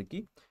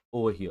hierarchy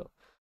over here.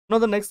 Now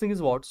the next thing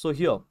is what? So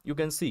here you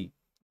can see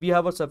we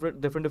have a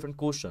separate different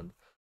question.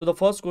 So the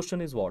first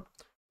question is what?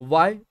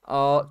 Why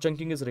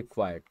chunking is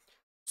required?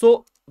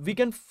 So we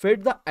can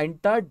fit the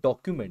entire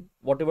document,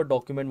 whatever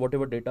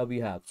data we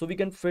have. So we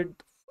can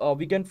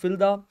we can fill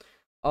the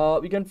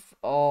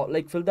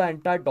like fill the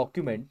entire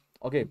document.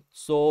 Okay,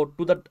 so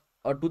to the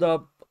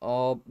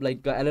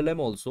LLM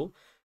also.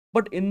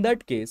 But in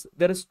that case,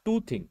 there is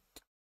two things.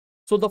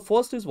 So the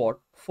first is what?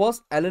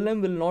 First,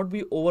 LLM will not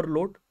be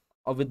overloaded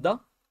with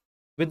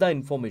the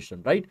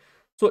information, right?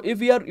 So if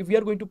we are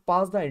going to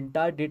pass the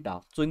entire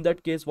data, so in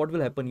that case, what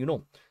will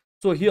happen?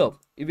 So here,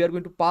 if we are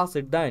going to pass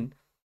it, then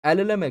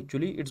LLM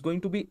actually it's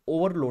going to be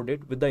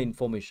overloaded with the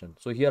information.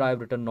 So here I have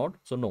written not.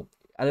 So no,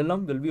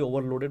 LLM will be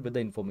overloaded with the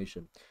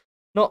information.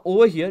 Now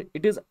over here,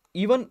 it is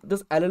even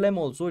this LLM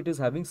also, it is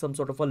having some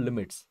sort of a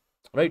limits,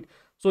 right?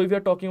 So if you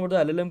are talking about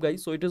the LLM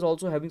guys, so it is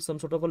also having some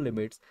sort of a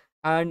limits.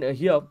 And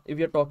here, if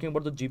you are talking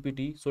about the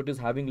GPT, so it is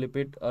having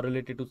limit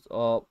related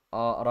to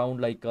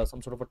around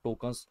some sort of a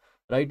tokens,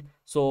 right?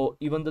 So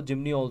even the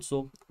Gemini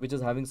also, which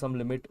is having some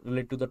limit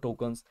related to the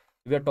tokens.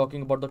 If we are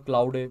talking about the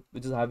Cloud A,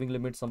 which is having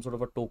limit some sort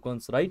of a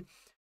tokens, right?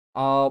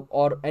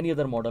 Or any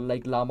other model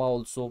like Llama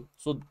also.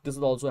 So this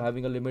is also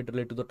having a limit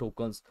related to the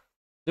tokens.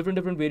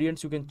 Different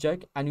variants you can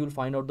check, and you will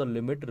find out the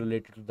limit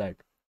related to that,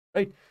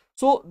 right?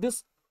 So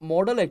this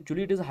model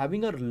actually it is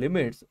having a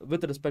limits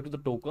with respect to the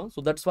token,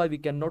 so that's why we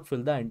cannot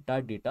fill the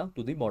entire data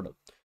to the model.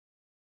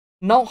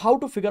 Now how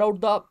to figure out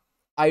the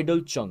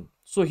idle chunk?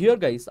 So here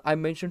guys, I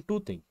mentioned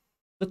two things.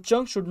 The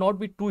chunk should not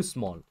be too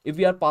small. If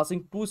we are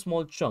passing too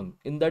small chunk,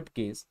 in that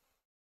case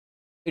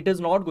it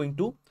is not going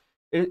to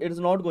it is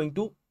not going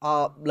to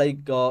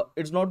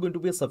it's not going to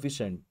be a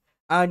sufficient.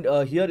 And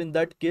here in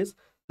that case,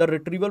 the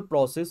retrieval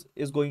process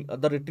is going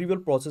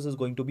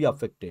to be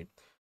affected.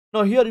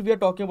 Now here if we are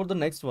talking about the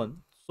next one,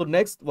 so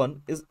next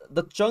one is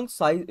the chunk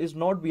size is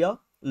not be a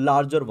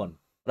larger one,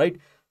 right?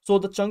 So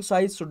the chunk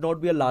size should not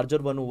be a larger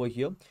one over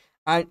here.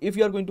 And if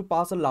you are going to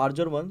pass a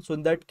larger one, so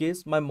in that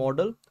case my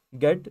model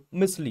get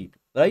mislead,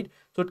 right?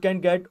 So it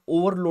can get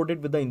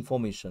overloaded with the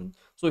information.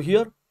 So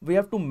here we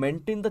have to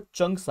maintain the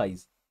chunk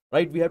size,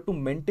 right? We have to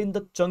maintain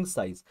the chunk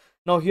size.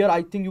 Now here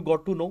I think you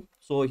got to know.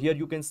 So here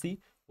you can see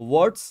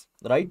words,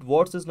 right?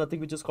 Words is nothing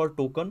which is called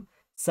token.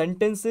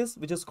 Sentences,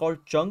 which is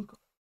called chunk,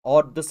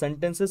 or the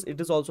sentences,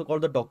 it is also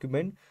called the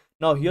document.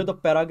 Now here the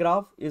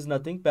paragraph is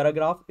nothing.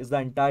 Paragraph is the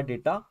entire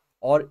data,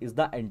 or is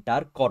the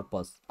entire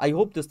corpus. I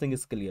hope this thing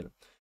is clear.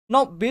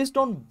 Now based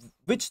on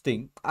which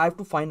thing I have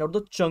to find out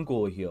the chunk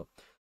over here.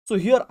 So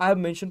here I have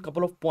mentioned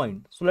couple of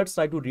points. So let's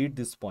try to read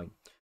this point.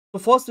 So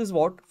first is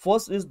what?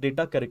 First is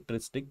data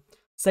characteristic.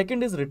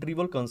 Second is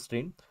retrieval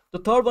constraint. The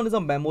third one is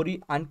a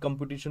memory and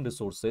computation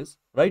resources,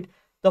 right?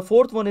 The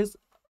fourth one is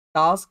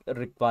task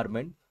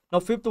requirement. Now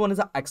fifth one is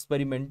a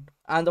experiment,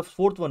 and the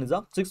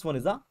sixth one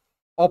is a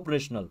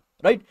operational,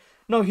 right?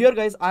 Now here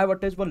guys, I have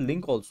attached one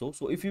link also.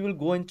 So if you will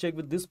go and check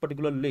with this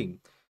particular link,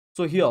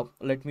 so here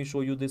let me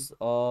show you this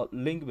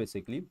link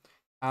basically.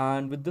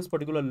 And with this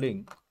particular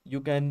link you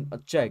can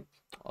check.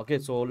 Okay,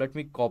 so let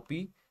me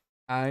copy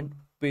and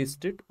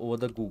paste it over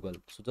the Google.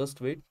 So just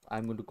wait,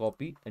 I'm going to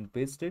copy and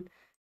paste it,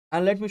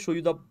 and let me show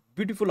you the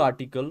beautiful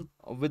article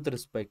with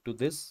respect to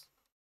this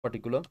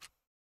particular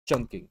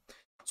chunking.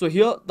 So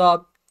here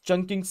the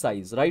chunking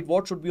size, right?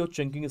 What should be your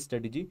chunking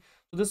strategy?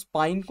 So this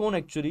Pinecone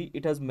actually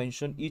it has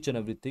mentioned each and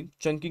everything,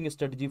 chunking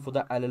strategy for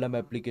the LLM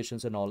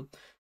applications and all.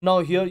 Now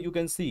here you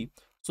can see,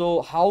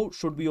 so how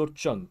should be your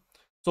chunk?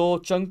 So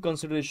chunk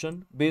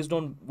consideration based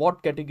on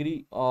what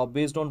category,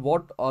 based on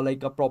what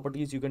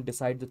properties you can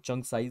decide the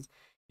chunk size.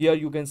 Here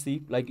you can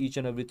see like each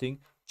and everything.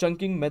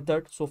 Chunking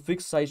method, so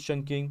fixed size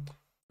chunking,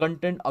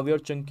 content aware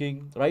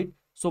chunking, right?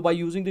 So by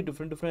using the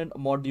different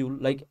module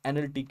like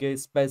NLTK,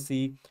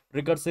 SPACY,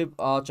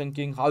 recursive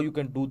chunking, how you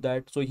can do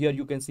that. So here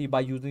you can see by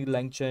using the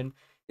LangChain,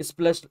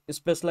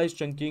 specialized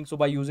chunking, so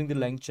by using the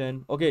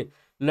LangChain. Okay,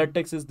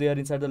 latex is there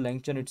inside the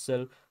LangChain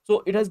itself.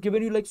 So it has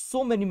given you like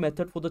so many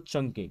method for the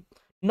chunking.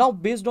 Now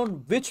based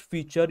on which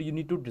feature you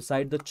need to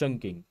decide the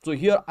chunking. So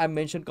here I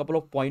mentioned couple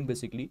of points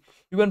basically.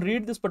 You can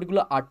read this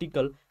particular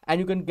article and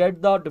you can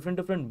get the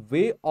different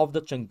way of the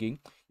chunking.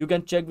 You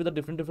can check with the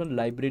different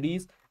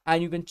libraries,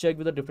 and you can check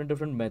with a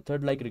different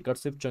method like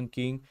recursive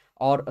chunking,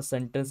 or a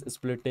sentence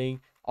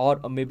splitting, or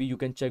maybe you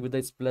can check with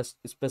the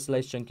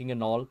specialized chunking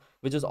and all,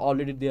 which is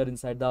already there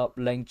inside the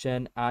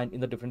LangChain and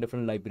in the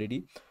different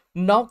library.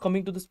 Now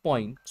coming to this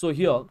point, so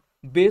here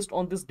based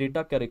on this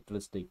data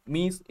characteristic,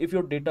 means if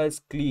your data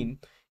is clean,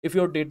 if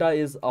your data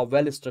is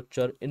well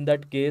structured, in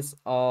that case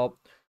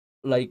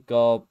like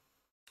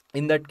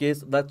in that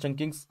case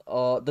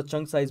the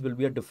chunk size will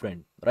be a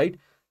different, right?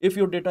 If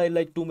your data is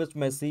like too much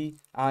messy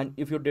and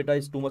if your data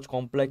is too much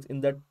complex, in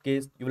that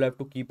case you will have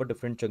to keep a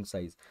different chunk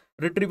size.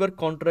 Retriever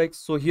contracts,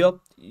 so here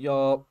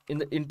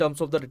in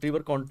terms of the retriever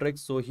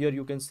contracts, so here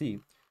you can see,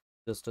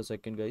 just a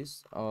second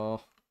guys,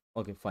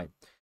 okay, fine.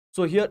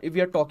 So here if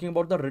we are talking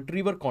about the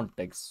retriever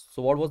context,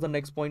 so what was the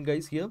next point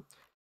guys? Here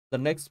the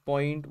next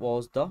point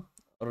was the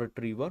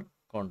retriever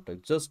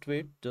context. Just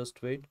wait,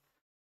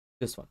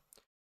 this one.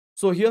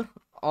 So here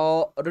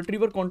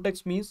retriever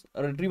context means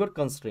retriever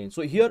constraint.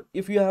 So here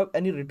if you have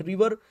any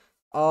retriever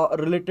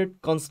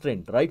related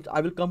constraint, right,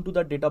 I will come to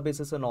the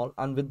databases and all,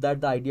 and with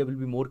that the idea will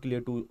be more clear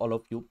to all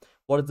of you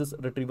what is this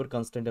retriever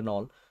constraint and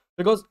all.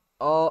 Because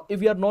if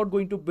we are not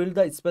going to build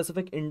the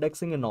specific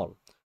indexing and all,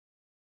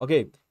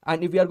 okay,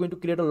 and if we are going to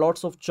create a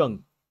lots of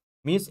chunk,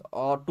 means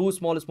two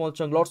small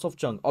chunk, lots of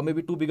chunk, or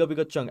maybe two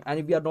bigger chunk, and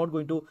if we are not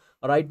going to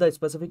write the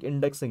specific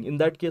indexing, in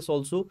that case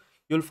also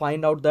you'll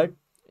find out that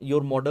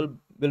your model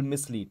will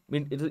mislead. I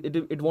mean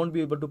it won't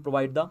be able to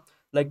provide the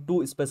like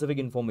two specific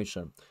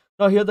information.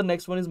 Now here the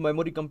next one is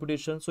memory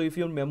computation. So if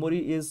your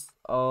memory is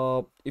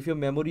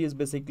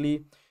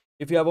basically,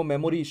 if you have a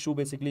memory issue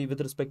basically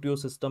with respect to your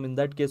system, in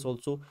that case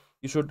also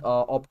you should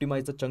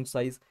optimize the chunk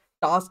size.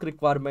 Task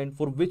requirement,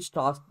 for which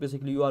task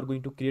basically you are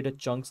going to create a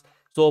chunks.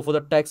 So for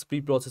the text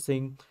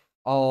pre-processing,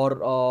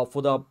 or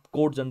for the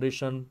code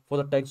generation, for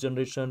the text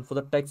generation, for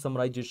the text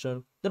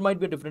summarization, there might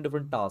be a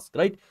different task,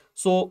 right?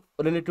 So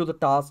related to the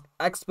task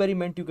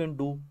experiment you can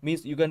do,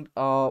 means you can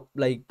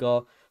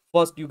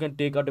first you can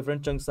take a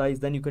different chunk size,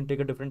 then you can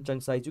take a different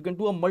chunk size, you can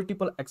do a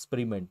multiple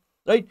experiment,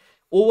 right?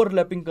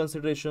 Overlapping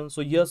consideration,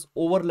 so yes,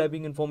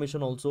 overlapping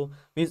information also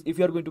means if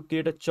you are going to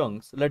create a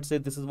chunks, let's say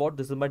this is what,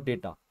 this is my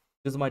data,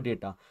 this is my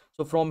data.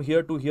 So from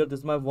here to here, this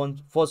is my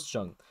first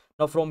chunk.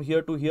 Now from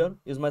here to here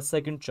is my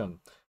second chunk.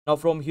 Now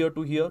from here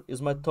to here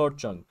is my third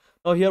chunk.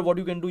 Now here what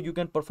you can do, you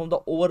can perform the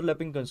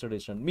overlapping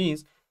consideration,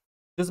 means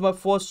this is my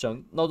first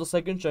chunk. Now the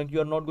second chunk, you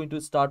are not going to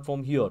start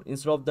from here,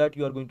 instead of that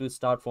you are going to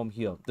start from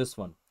here, this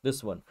one.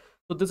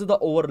 So this is the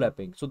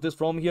overlapping. So this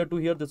from here to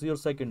here, this is your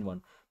second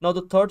one. Now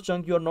the third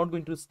chunk, you are not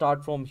going to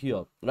start from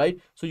here, right?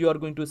 So you are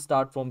going to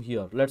start from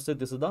here. Let's say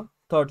this is the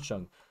third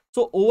chunk.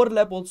 So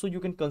overlap also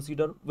you can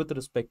consider with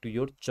respect to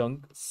your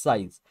chunk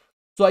size.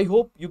 So I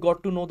hope you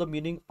got to know the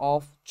meaning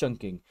of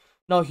chunking.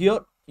 Now here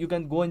you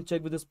can go and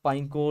check with this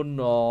Pinecone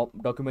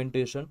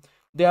documentation.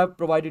 They have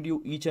provided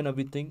you each and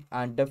everything,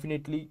 and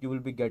definitely you will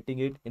be getting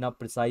it in a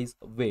precise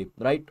way,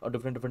 right? Or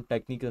different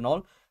techniques and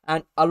all,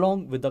 and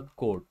along with the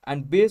code.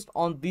 And based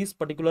on these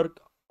particular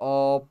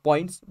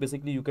points,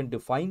 basically you can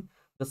define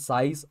the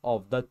size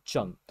of the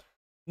chunk.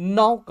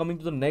 Now coming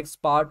to the next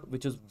part,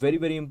 which is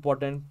very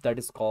important, that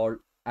is called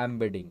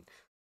embedding.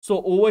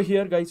 So over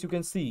here guys, you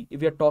can see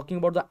if we are talking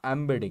about the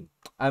embedding.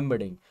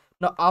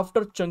 Now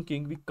after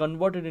chunking, we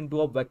convert it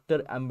into a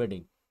vector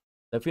embedding.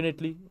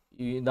 Definitely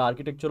in the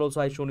architecture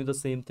also I shown you the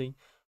same thing.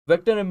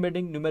 Vector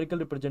embedding, numerical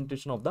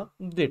representation of the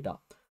data.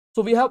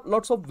 So we have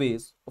lots of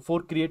ways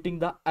for creating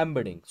the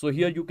embedding. So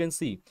here you can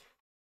see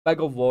bag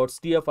of words,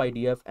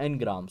 TF-IDF,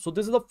 N-gram. So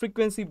this is a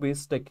frequency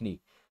based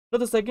technique. Now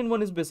the second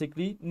one is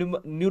basically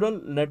neural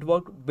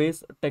network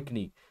based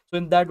technique. So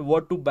in that,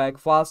 word to bag,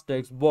 fast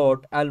text,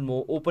 BERT,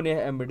 Elmo,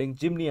 OpenAI embedding,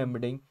 Gemini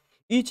embedding,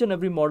 each and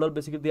every model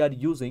basically they are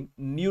using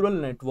neural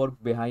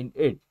network behind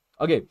it.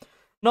 Okay.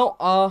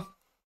 Now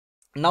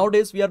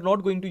nowadays we are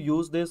not going to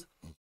use this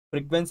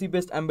frequency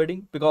based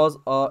embedding because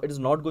it is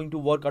not going to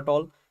work at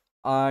all.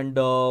 And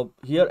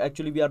here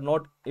actually we are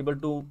not able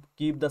to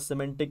keep the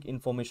semantic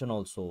information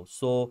also.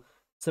 So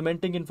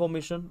semantic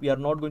information we are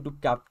not going to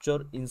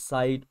capture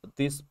inside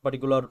this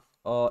particular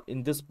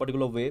in this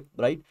particular way,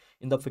 right?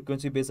 In the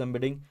frequency based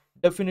embedding,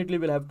 definitely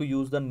we'll have to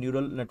use the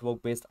neural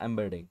network based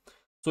embedding.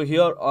 So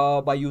here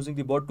by using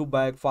the word to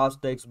bag,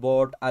 fast text,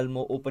 BERT,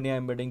 Elmo, OpenAI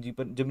embedding,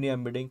 Gemini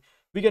embedding,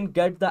 we can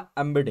get the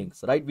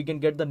embeddings, right? We can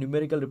get the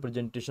numerical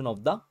representation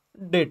of the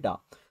data.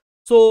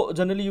 So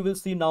generally you will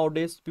see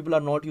nowadays people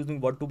are not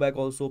using word to bag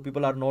also,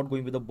 people are not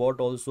going with the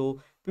BERT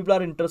also, people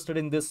are interested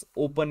in this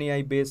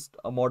OpenAI based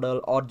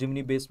model or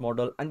Gemini based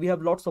model, and we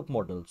have lots of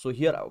models. So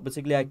here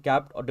basically I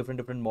capped a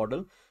different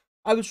model.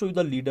 I will show you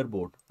the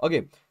leaderboard.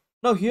 Okay,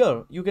 now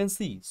here you can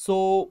see,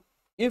 so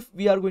if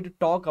we are going to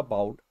talk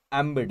about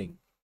embedding,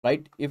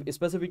 right, if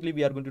specifically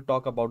we are going to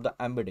talk about the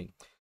embedding,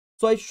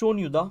 so I shown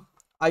you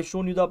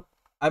the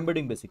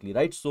embedding basically,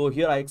 right? So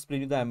here I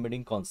explain you the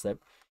embedding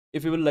concept.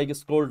 If you will like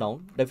scroll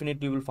down,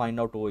 definitely you will find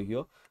out over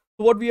here.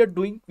 So what we are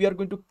doing, we are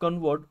going to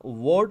convert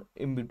word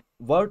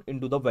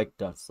into the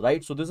vectors,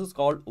 right? So this is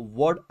called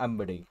word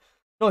embedding.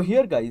 Now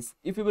here guys,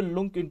 if you will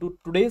look into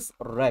today's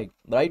rank,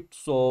 right,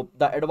 so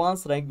the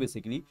advanced rank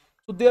basically,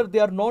 so there they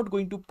are not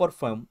going to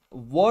perform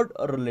word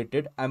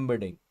related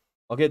embedding.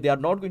 Okay, they are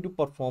not going to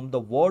perform the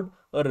word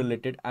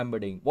related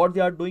embedding. What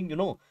they are doing,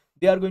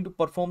 they are going to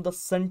perform the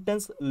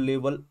sentence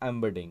level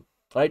embedding,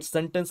 right?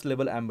 Sentence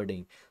level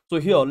embedding. So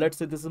here let's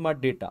say this is my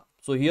data.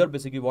 So here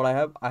basically what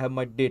I have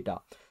my data.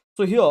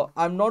 So here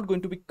I'm not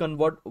going to be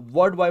convert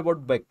word by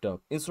word vector.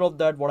 Instead of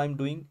that, what I'm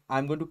doing,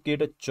 I'm going to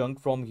create a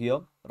chunk from here,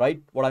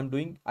 right? What I'm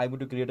doing, I'm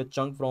going to create a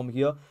chunk from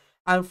here,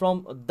 and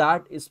from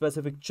that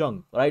specific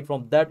chunk, right?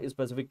 From that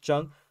specific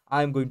chunk,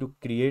 I'm going to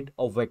create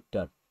a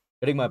vector.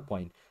 Getting my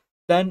point?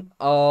 Then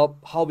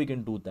how we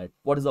can do that?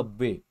 What is the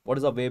way? What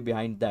is the way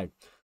behind that?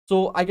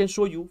 So I can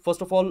show you.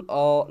 First of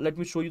all, let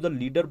me show you the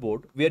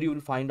leaderboard where you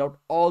will find out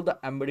all the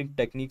embedding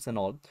techniques and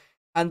all,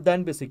 and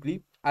then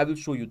basically I will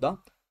show you the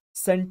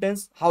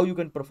sentence, how you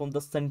can perform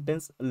the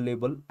sentence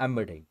label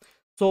embedding.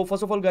 So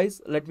first of all, guys,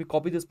 let me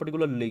copy this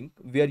particular link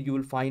where you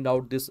will find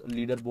out this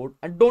leaderboard,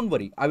 and don't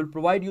worry, I will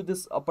provide you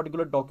this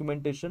particular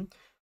documentation,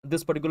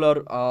 this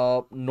particular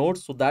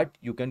notes, so that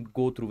you can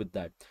go through with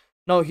that.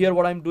 Now here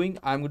what I'm doing,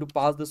 I'm going to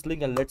pass this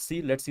link, and let's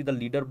see the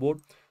leaderboard.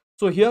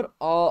 So here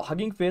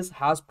Hugging Face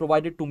has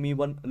provided to me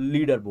one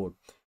leaderboard.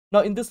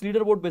 Now in this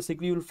leaderboard,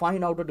 basically you will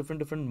find out a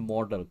different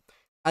model,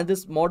 and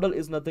this model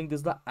is nothing, this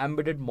is the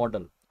embedded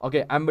model.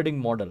 Okay, embedding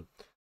model.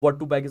 What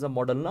to bag is a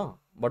model now.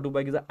 What to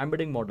bag is an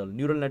embedding model,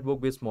 neural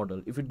network based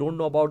model. If you don't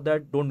know about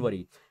that, don't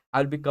worry,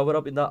 I'll be cover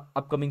up in the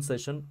upcoming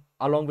session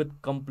along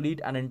with complete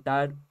and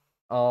entire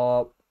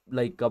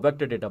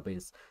vector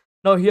database.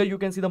 Now here you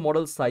can see the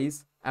model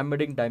size,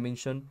 embedding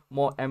dimension,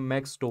 more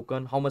mx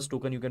token, how much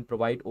token you can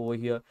provide over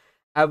here,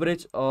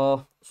 average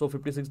so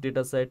 56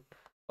 data set.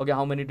 Okay,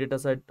 how many data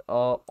set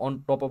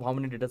on top of how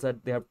many data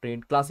set they have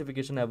trained,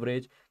 classification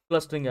average,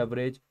 clustering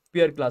average,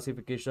 peer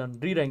classification,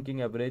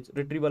 re-ranking average,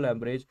 retrieval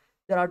average.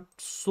 There are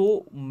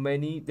so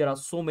many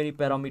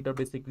parameter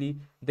basically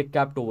they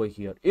kept over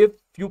here. If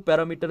few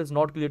parameter is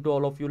not clear to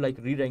all of you, like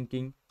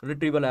re-ranking,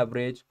 retrieval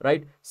average,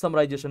 right,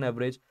 summarization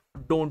average,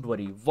 don't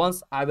worry,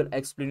 once I will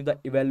explain you the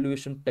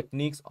evaluation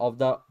techniques of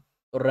the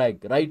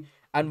reg, right,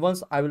 and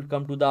once I will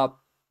come to the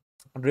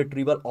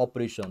retrieval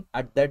operation,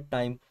 at that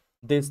time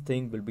this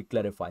thing will be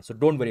clarified, so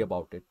don't worry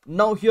about it.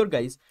 Now here,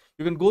 guys,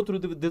 you can go through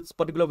this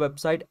particular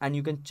website and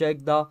you can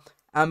check the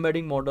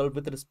embedding model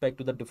with respect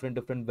to the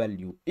different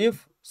value.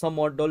 If some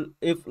model,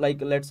 if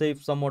like let's say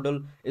if some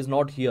model is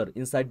not here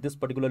inside this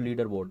particular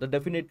leaderboard, then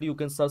definitely you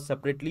can search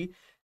separately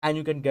and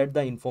you can get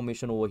the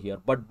information over here.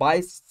 But by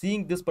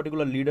seeing this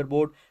particular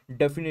leaderboard,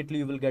 definitely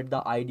you will get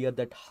the idea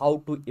that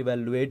how to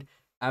evaluate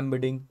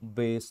embedding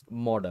based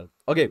model.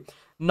 Okay,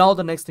 now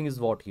the next thing is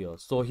what here.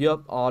 So here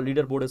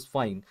leaderboard is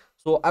fine.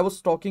 So I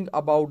was talking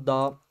about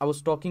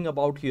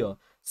here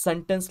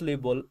sentence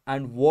label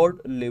and word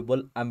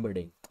label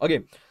embedding.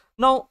 Okay,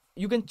 now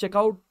you can check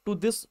out to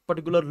this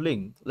particular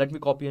link. Let me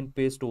copy and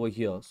paste over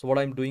here. So what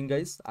I'm doing,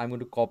 guys, I'm going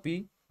to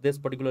copy this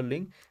particular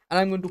link and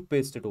I'm going to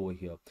paste it over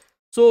here.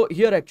 So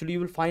here actually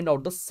you will find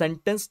out the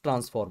sentence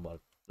transformer,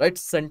 right?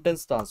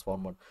 Sentence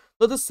transformer.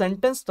 So the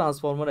sentence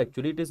transformer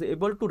actually, it is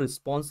able to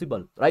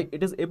responsible, right?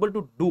 It is able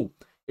to do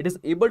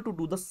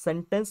the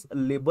sentence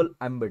label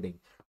embedding.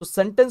 So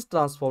sentence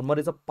transformer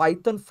is a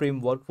Python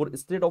framework for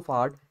state of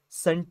art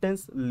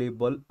sentence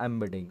label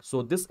embedding.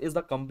 So this is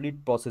the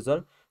complete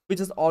processor which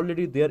is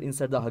already there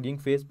inside the Hugging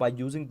Face. By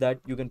using that,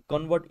 you can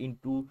convert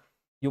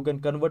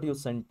your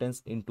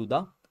sentence into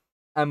the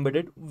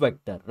embedded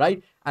vector,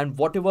 right? And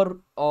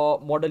whatever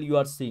model you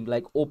are seeing,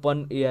 like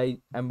open AI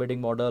embedding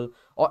model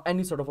or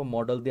any sort of a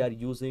model, they are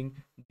using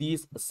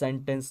these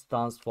sentence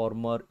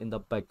transformer in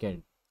the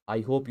backend. I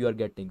hope you are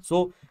getting.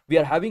 So we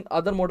are having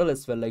other model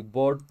as well, like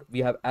BOT, we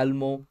have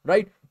Elmo,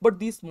 right? But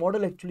this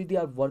model actually, they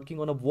are working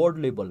on a word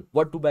label.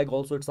 Word to bag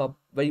also, it's a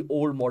very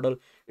old model.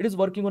 It is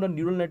working on a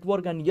neural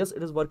network, and yes,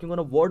 it is working on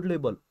a word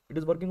label. It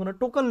is working on a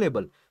token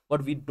label.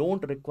 But we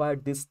don't require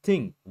this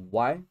thing.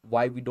 Why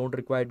we don't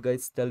require it,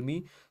 guys? Tell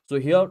me. So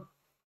here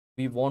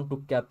we want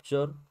to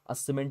capture a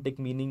semantic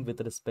meaning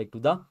with respect to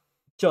the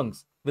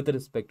chunks, with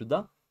respect to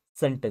the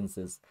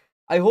sentences.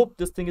 I hope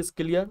this thing is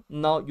clear.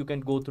 Now you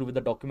can go through with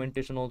the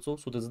documentation also.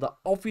 So this is the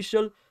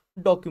official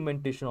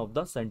documentation of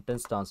the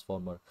sentence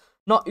transformer.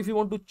 Now if you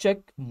want to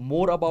check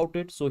more about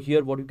it, so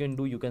here what you can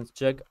do, you can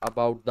check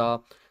about the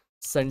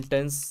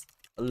sentence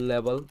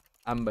level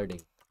embedding,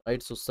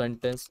 right? So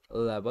sentence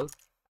level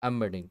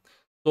embedding.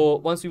 So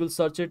once you will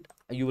search it,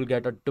 you will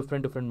get a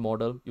different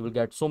model. You will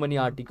get so many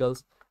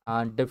articles,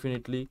 and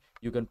definitely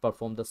you can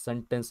perform the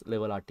sentence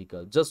level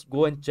article. Just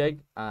go and check,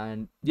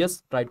 and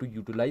yes, try to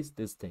utilize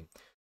this thing.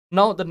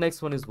 Now the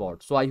next one is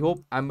what? So I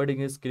hope embedding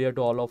is clear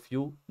to all of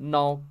you.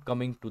 Now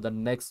coming to the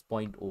next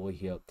point over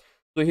here.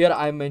 So here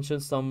I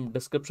mentioned some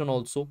description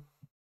also.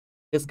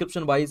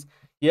 Description wise,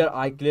 here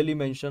I clearly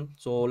mentioned.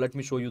 So let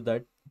me show you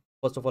that.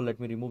 First of all, let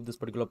me remove this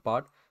particular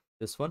part,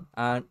 this one,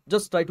 and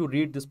just try to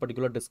read this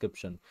particular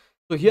description.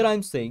 So here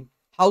I'm saying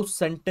how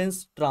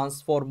sentence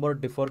transformer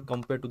differ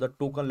compared to the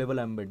token level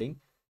embedding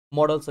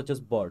models such as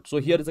BERT. So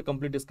here is a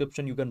complete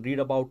description. You can read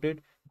about it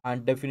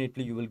and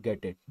definitely you will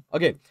get it.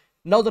 Okay.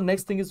 Now the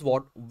next thing is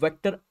what?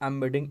 Vector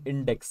embedding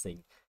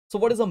indexing. So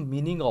what is the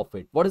meaning of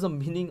it? What is the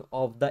meaning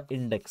of the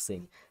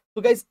indexing?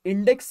 So guys,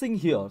 indexing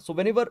here. So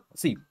whenever,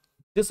 see,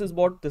 this is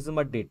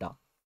my data.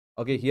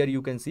 Okay, here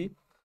you can see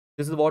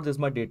this is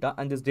my data,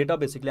 and this data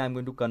basically I'm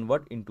going to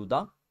convert into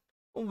the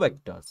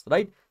vectors,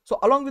 right? So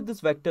along with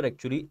this vector,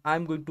 actually,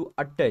 I'm going to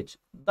attach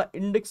the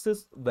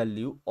indexes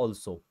value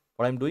also.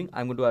 What I'm doing,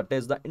 I'm going to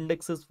attach the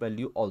indexes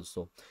value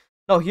also.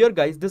 Now here,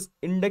 guys, this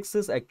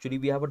indexes, actually,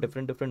 we have a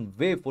different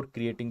way for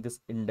creating this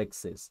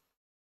indexes.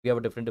 We have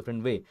a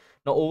different way.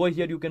 Now over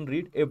here, you can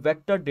read a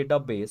vector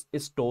database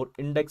is store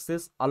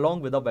indexes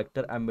along with a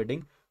vector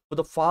embedding for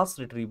the fast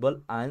retrieval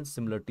and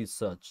similarity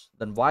search.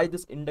 Then why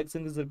this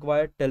indexing is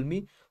required? Tell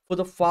me. For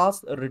the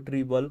fast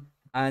retrieval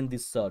and the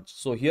search.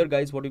 So here,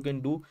 guys, what you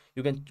can do,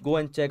 you can go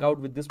and check out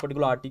with this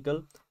particular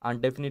article,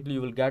 and definitely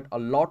you will get a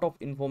lot of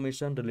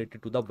information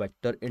related to the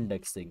vector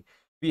indexing.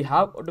 We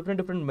have a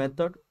different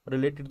method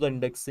related to the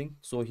indexing.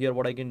 So here,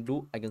 what I can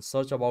do, I can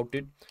search about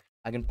it.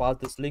 I can pass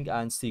this link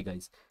and see,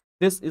 guys.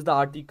 This is the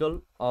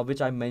article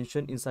which I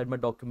mentioned inside my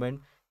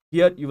document.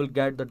 Here you will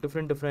get the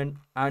different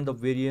and the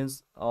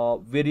variance,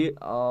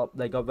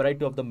 like a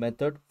variety of the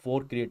method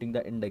for creating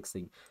the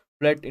indexing.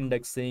 Flat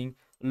indexing,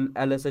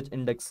 LSH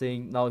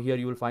indexing. Now here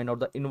you will find out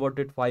the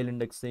inverted file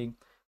indexing.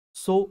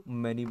 So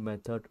many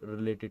method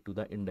related to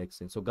the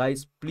indexing. So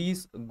guys,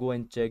 please go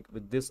and check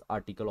with this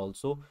article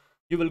also.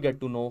 You will get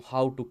to know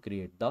how to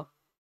create the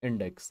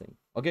indexing.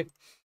 Okay.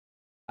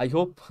 I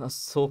hope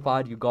so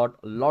far you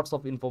got lots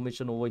of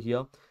information over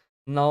here.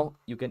 Now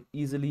you can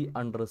easily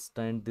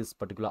understand this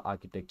particular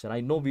architecture.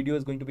 I know video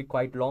is going to be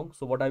quite long,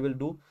 so what I will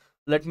do,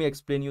 let me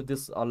explain you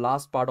this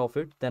last part of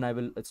it, then I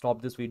will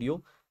stop this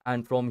video,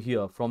 and from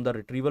here, from the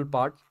retrieval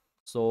part,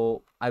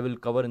 so I will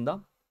cover in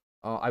the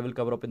I will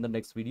cover up in the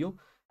next video,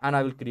 and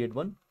I will create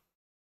one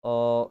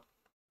uh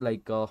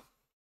like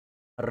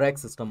rec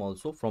system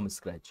also from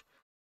scratch.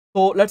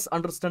 So let's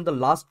understand the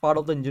last part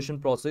of the ingestion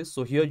process.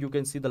 So here you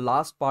can see the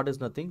last part is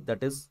nothing,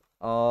 that is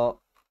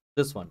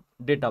this one,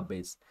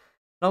 database.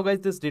 Now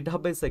guys, this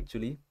database,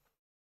 actually,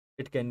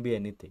 it can be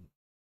anything.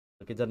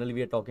 Okay, generally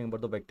we are talking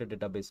about the vector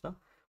database now,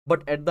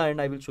 but at the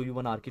end I will show you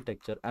one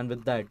architecture, and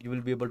with that you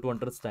will be able to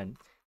understand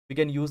we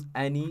can use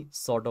any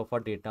sort of a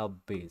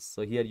database.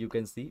 So here you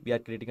can see we are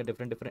creating a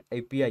different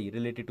API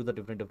related to the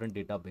different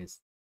database.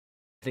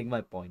 Getting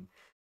my point?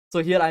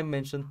 So here I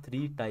mentioned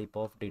three type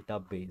of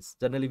database.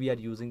 Generally we are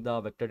using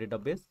the vector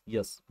database,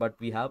 yes, but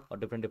we have a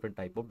different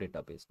type of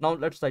database. Now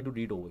let's try to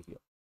read over here.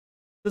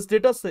 This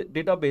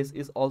database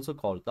is also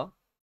called the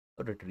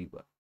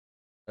retriever.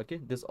 Okay,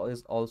 this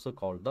is also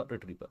called the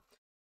retriever.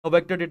 A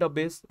vector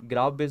database,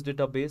 graph based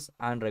database,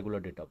 and regular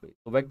database.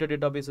 So vector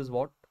database is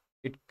what?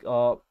 It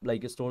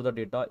like store the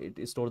data,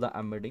 it store the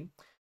embedding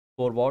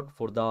for what?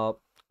 For the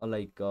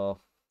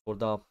for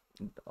the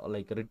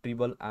like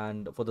retrieval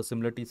and for the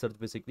similarity search,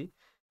 basically.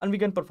 And we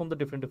can perform the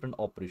different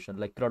operation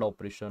like CRUD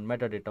operation,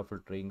 metadata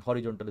filtering,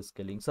 horizontal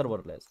scaling,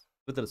 serverless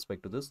with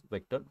respect to this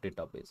vector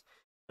database.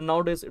 And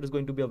nowadays it is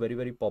going to be a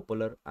very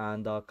popular,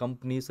 and the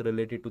companies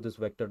related to this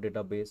vector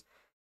database,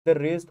 they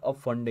raised a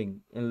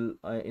funding in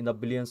the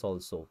billions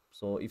also.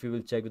 So if you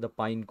will check with the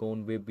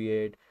Pinecone,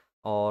 Web8,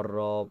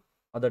 or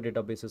other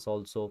databases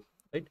also,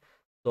 right?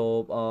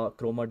 So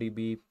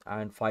ChromaDB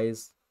and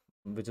Files,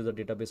 which is the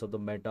database of the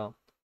Meta,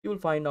 you will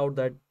find out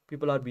that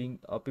people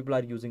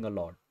are using a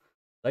lot,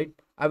 right?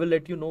 I will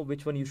let you know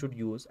which one you should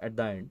use at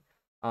the end.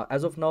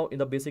 As of now, in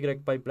the basic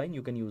rec pipeline,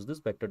 you can use this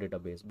vector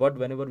database, but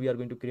whenever we are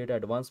going to create an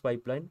advanced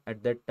pipeline,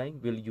 at that time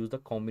we'll use the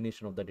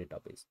combination of the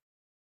database.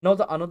 Now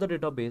the another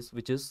database,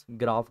 which is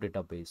graph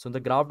database. So in the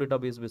graph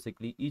database,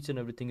 basically each and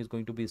everything is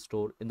going to be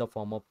stored in the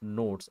form of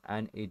nodes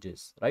and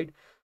edges, right?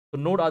 So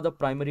node are the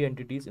primary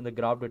entities in the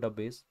graph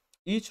database.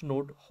 Each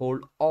node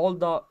hold all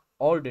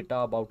data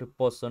about a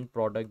person,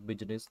 product,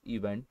 business,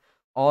 event,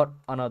 or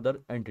another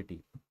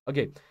entity.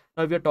 Okay,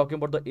 now we are talking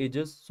about the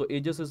edges. So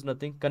edges is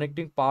nothing,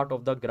 connecting part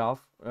of the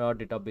graph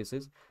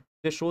databases.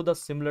 They show the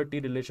similarity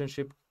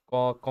relationship,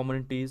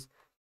 communities.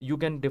 You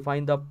can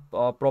define the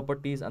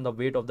properties and the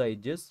weight of the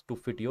edges to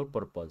fit your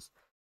purpose.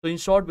 So in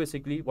short,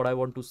 basically what I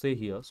want to say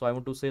here, so I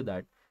want to say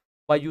that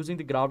by using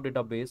the graph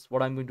database,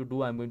 what I'm going to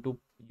do, I'm going to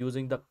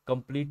using the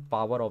complete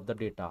power of the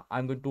data.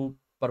 I'm going to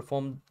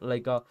perform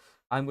like a,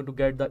 I'm going to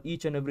get the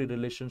each and every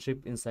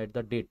relationship inside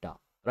the data,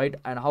 right?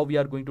 And how we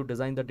are going to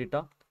design the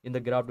data in the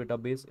graph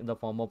database in the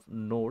form of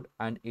node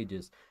and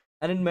edges.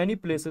 And in many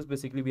places,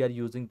 basically we are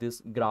using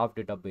this graph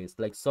database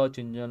like search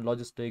engine,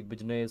 logistic,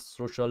 business,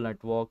 social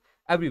network,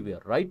 everywhere,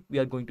 right? We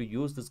are going to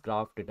use this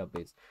graph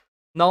database.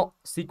 Now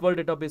SQL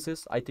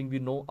databases, I think we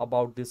know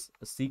about this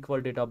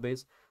SQL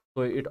database.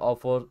 So it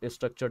offers a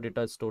structured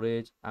data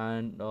storage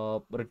and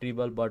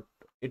retrieval, but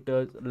it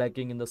is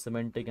lacking in the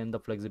semantic and the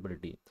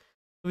flexibility.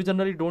 We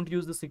generally don't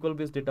use the SQL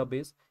based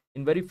database.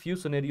 In very few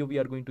scenario we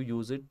are going to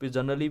use it. We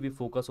generally we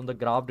focus on the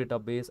graph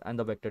database and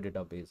the vector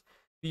database.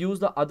 We use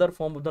the other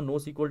form of the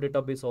NoSQL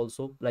database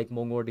also, like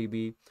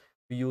MongoDB.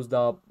 We use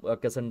the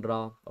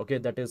Cassandra. Okay,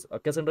 that is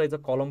Cassandra is a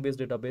column based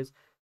database,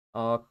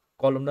 uh,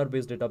 columnar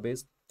based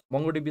database.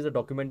 MongoDB is a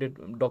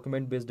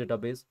document based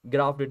database,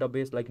 graph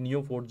database like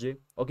Neo4j.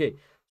 Okay,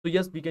 so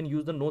yes, we can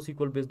use the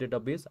NoSQL based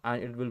database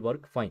and it will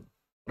work fine,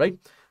 right?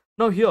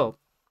 Now here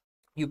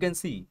you can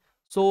see,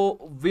 so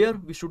where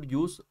we should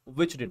use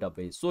which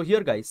database. So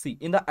here guys, see,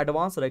 in the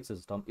advanced rec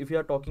system, if you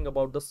are talking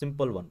about the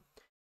simple one,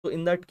 So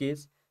in that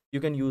case, you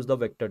can use the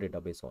vector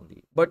database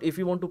only. But if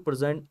you want to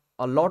present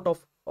a lot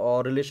of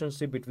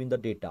relationship between the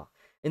data,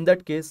 in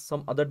that case,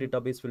 some other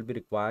database will be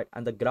required,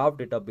 and the graph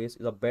database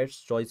is the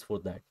best choice for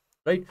that,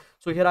 right?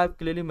 So here I've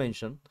clearly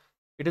mentioned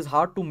it is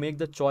hard to make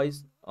the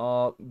choice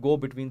go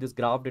between this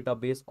graph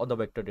database or the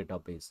vector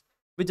database.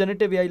 With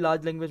generative AI,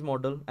 large language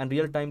model, and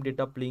real-time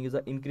data playing is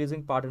an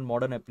increasing part in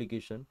modern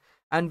application,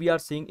 and we are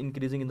seeing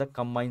increasing in the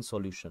combined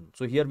solution.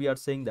 So here we are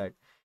saying that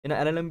in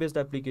an LLM based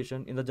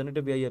application, in the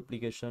generative AI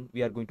application,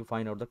 we are going to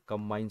find out the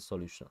combined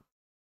solution.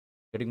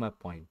 Getting my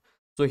point?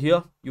 So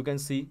here you can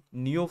see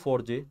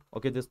Neo4j,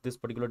 okay, this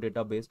particular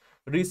database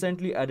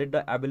recently added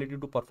the ability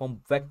to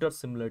perform vector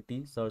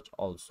similarity search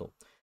also.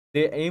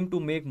 They aim to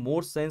make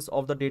more sense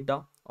of the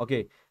data,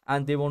 okay,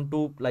 and they want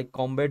to like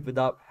combat with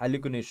the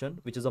hallucination,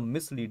 which is a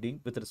misleading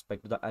with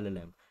respect to the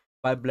LLM,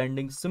 by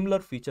blending similar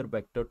feature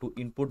vector to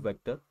input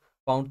vector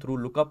found through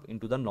lookup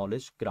into the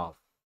knowledge graph.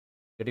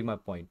 Getting my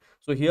point?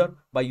 So here,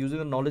 by using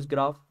the knowledge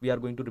graph, we are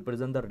going to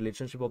represent the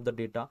relationship of the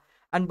data,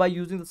 and by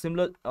using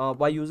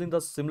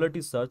the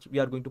similarity search, we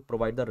are going to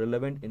provide the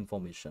relevant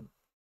information.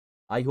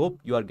 I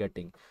hope you are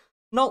getting.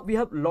 Now we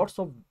have lots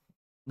of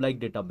like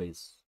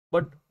database,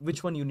 but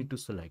which one you need to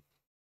select?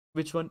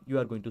 Which one you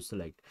are going to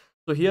select?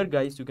 So here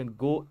guys, you can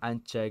go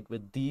and check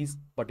with these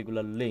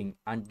particular link,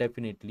 and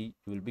definitely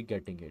you will be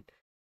getting it.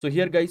 So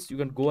here guys, you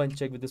can go and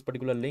check with this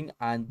particular link,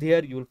 and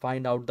there you will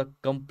find out the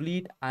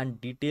complete and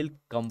detailed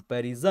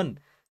comparison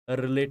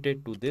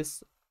related to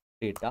this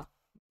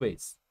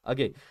database.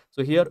 Okay,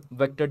 so here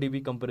vector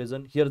db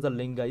comparison, here's the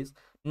link guys.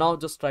 Now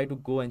just try to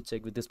go and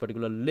check with this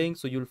particular link,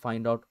 so you'll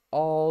find out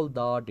all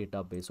the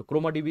database. So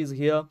chroma db is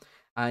here,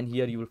 and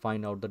here you will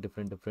find out the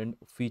different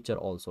feature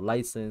also: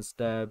 license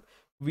tab,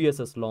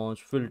 vss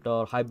launch,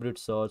 filter, hybrid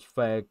search,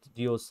 facts,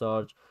 geo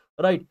search,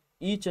 right?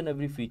 Each and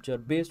every feature,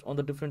 based on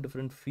the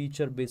different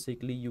feature,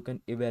 basically you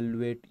can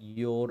evaluate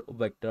your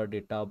vector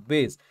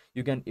database,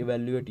 you can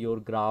evaluate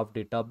your graph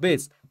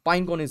database.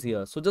 Pinecone is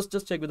here, so just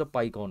check with the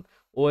Pinecone.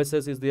 oss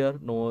is there?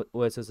 No,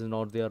 oss is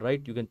not there,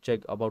 right? You can check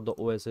about the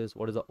oss,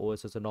 what is the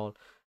oss and all.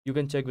 You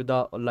can check with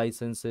the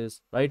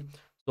licenses, right?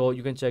 So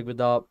you can check with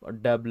the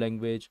deb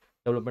language,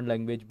 development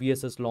language,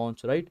 bss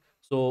launch, right?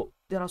 So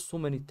there are so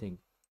many things.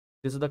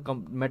 This is the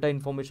meta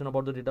information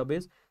about the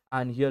database,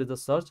 and here is the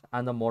search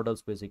and the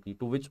models, basically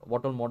to which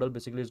what all model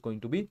basically is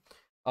going to be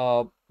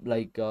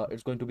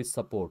it's going to be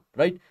support,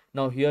 right?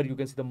 Now here you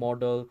can see the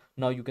model,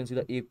 now you can see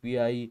the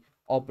api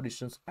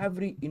operations,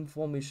 every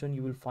information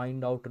you will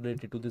find out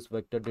related to this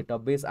vector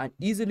database, and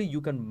easily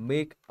you can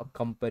make a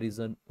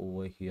comparison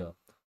over here.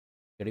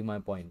 Getting my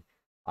point?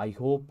 I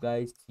hope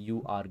guys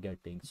you are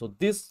getting. So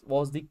this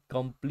was the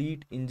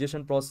complete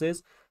ingestion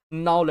process.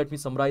 Now let me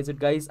summarize it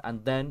guys,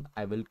 and then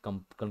I will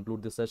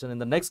conclude this session. In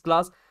the next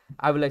class,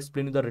 I will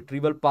explain you the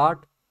retrieval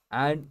part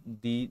and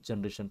the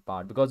generation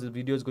part, because this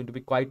video is going to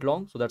be quite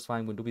long, so that's why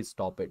I'm going to be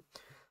stop it.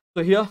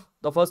 So here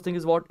the first thing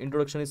is what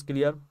introduction is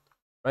clear,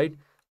 right?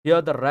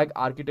 Here the rag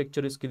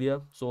architecture is clear.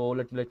 So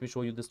let me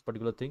show you this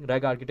particular thing.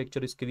 Rag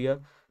architecture is clear.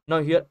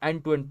 Now here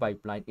end-to-end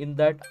pipeline, in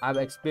that I've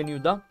explained you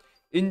the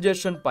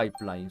ingestion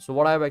pipeline. So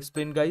what I have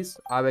explained guys,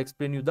 I have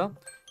explained you the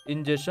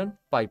ingestion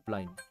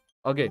pipeline.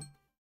 Okay,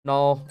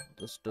 now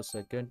just a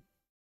second.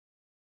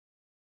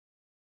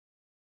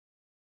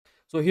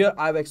 So here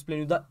I have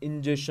explained you the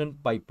ingestion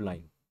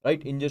pipeline,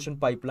 right? Ingestion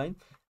pipeline.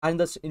 And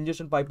this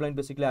ingestion pipeline,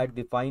 basically I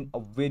defined a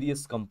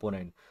various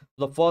component.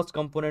 The first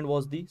component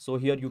was the, so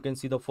here you can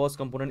see the first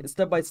component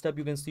step by step,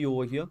 you can see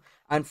over here.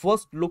 And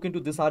first look into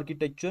this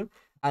architecture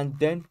and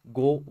then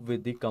go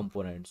with the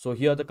component. So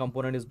here the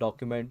component is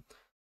document,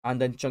 and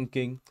then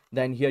chunking,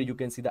 then here you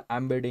can see the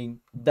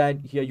embedding, then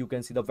here you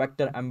can see the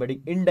vector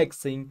embedding,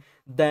 indexing,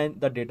 then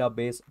the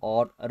database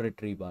or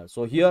retriever.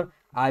 So here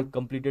I've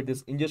completed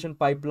this ingestion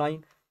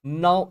pipeline.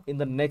 Now in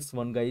the next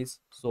one guys,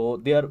 so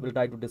there we'll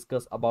try to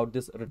discuss about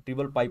this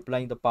retrieval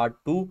pipeline, the part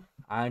 2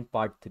 and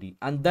part 3,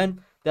 and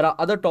then there are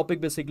other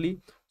topic basically.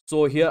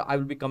 So here I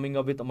will be coming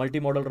up with a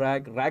multimodal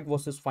rag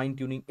versus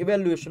fine-tuning,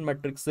 evaluation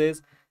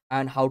matrices,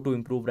 and how to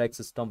improve rag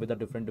system with a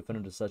different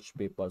research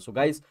paper. So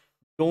guys,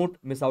 don't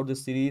miss out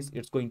this series,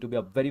 it's going to be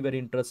a very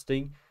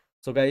interesting.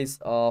 So guys,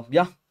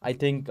 yeah, I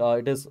think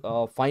it is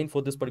fine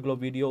for this particular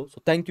video.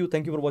 So thank you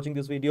for watching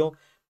this video.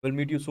 We'll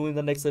meet you soon in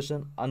the next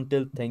session.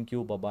 Until, thank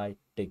you, bye bye,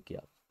 take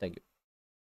care, thank you.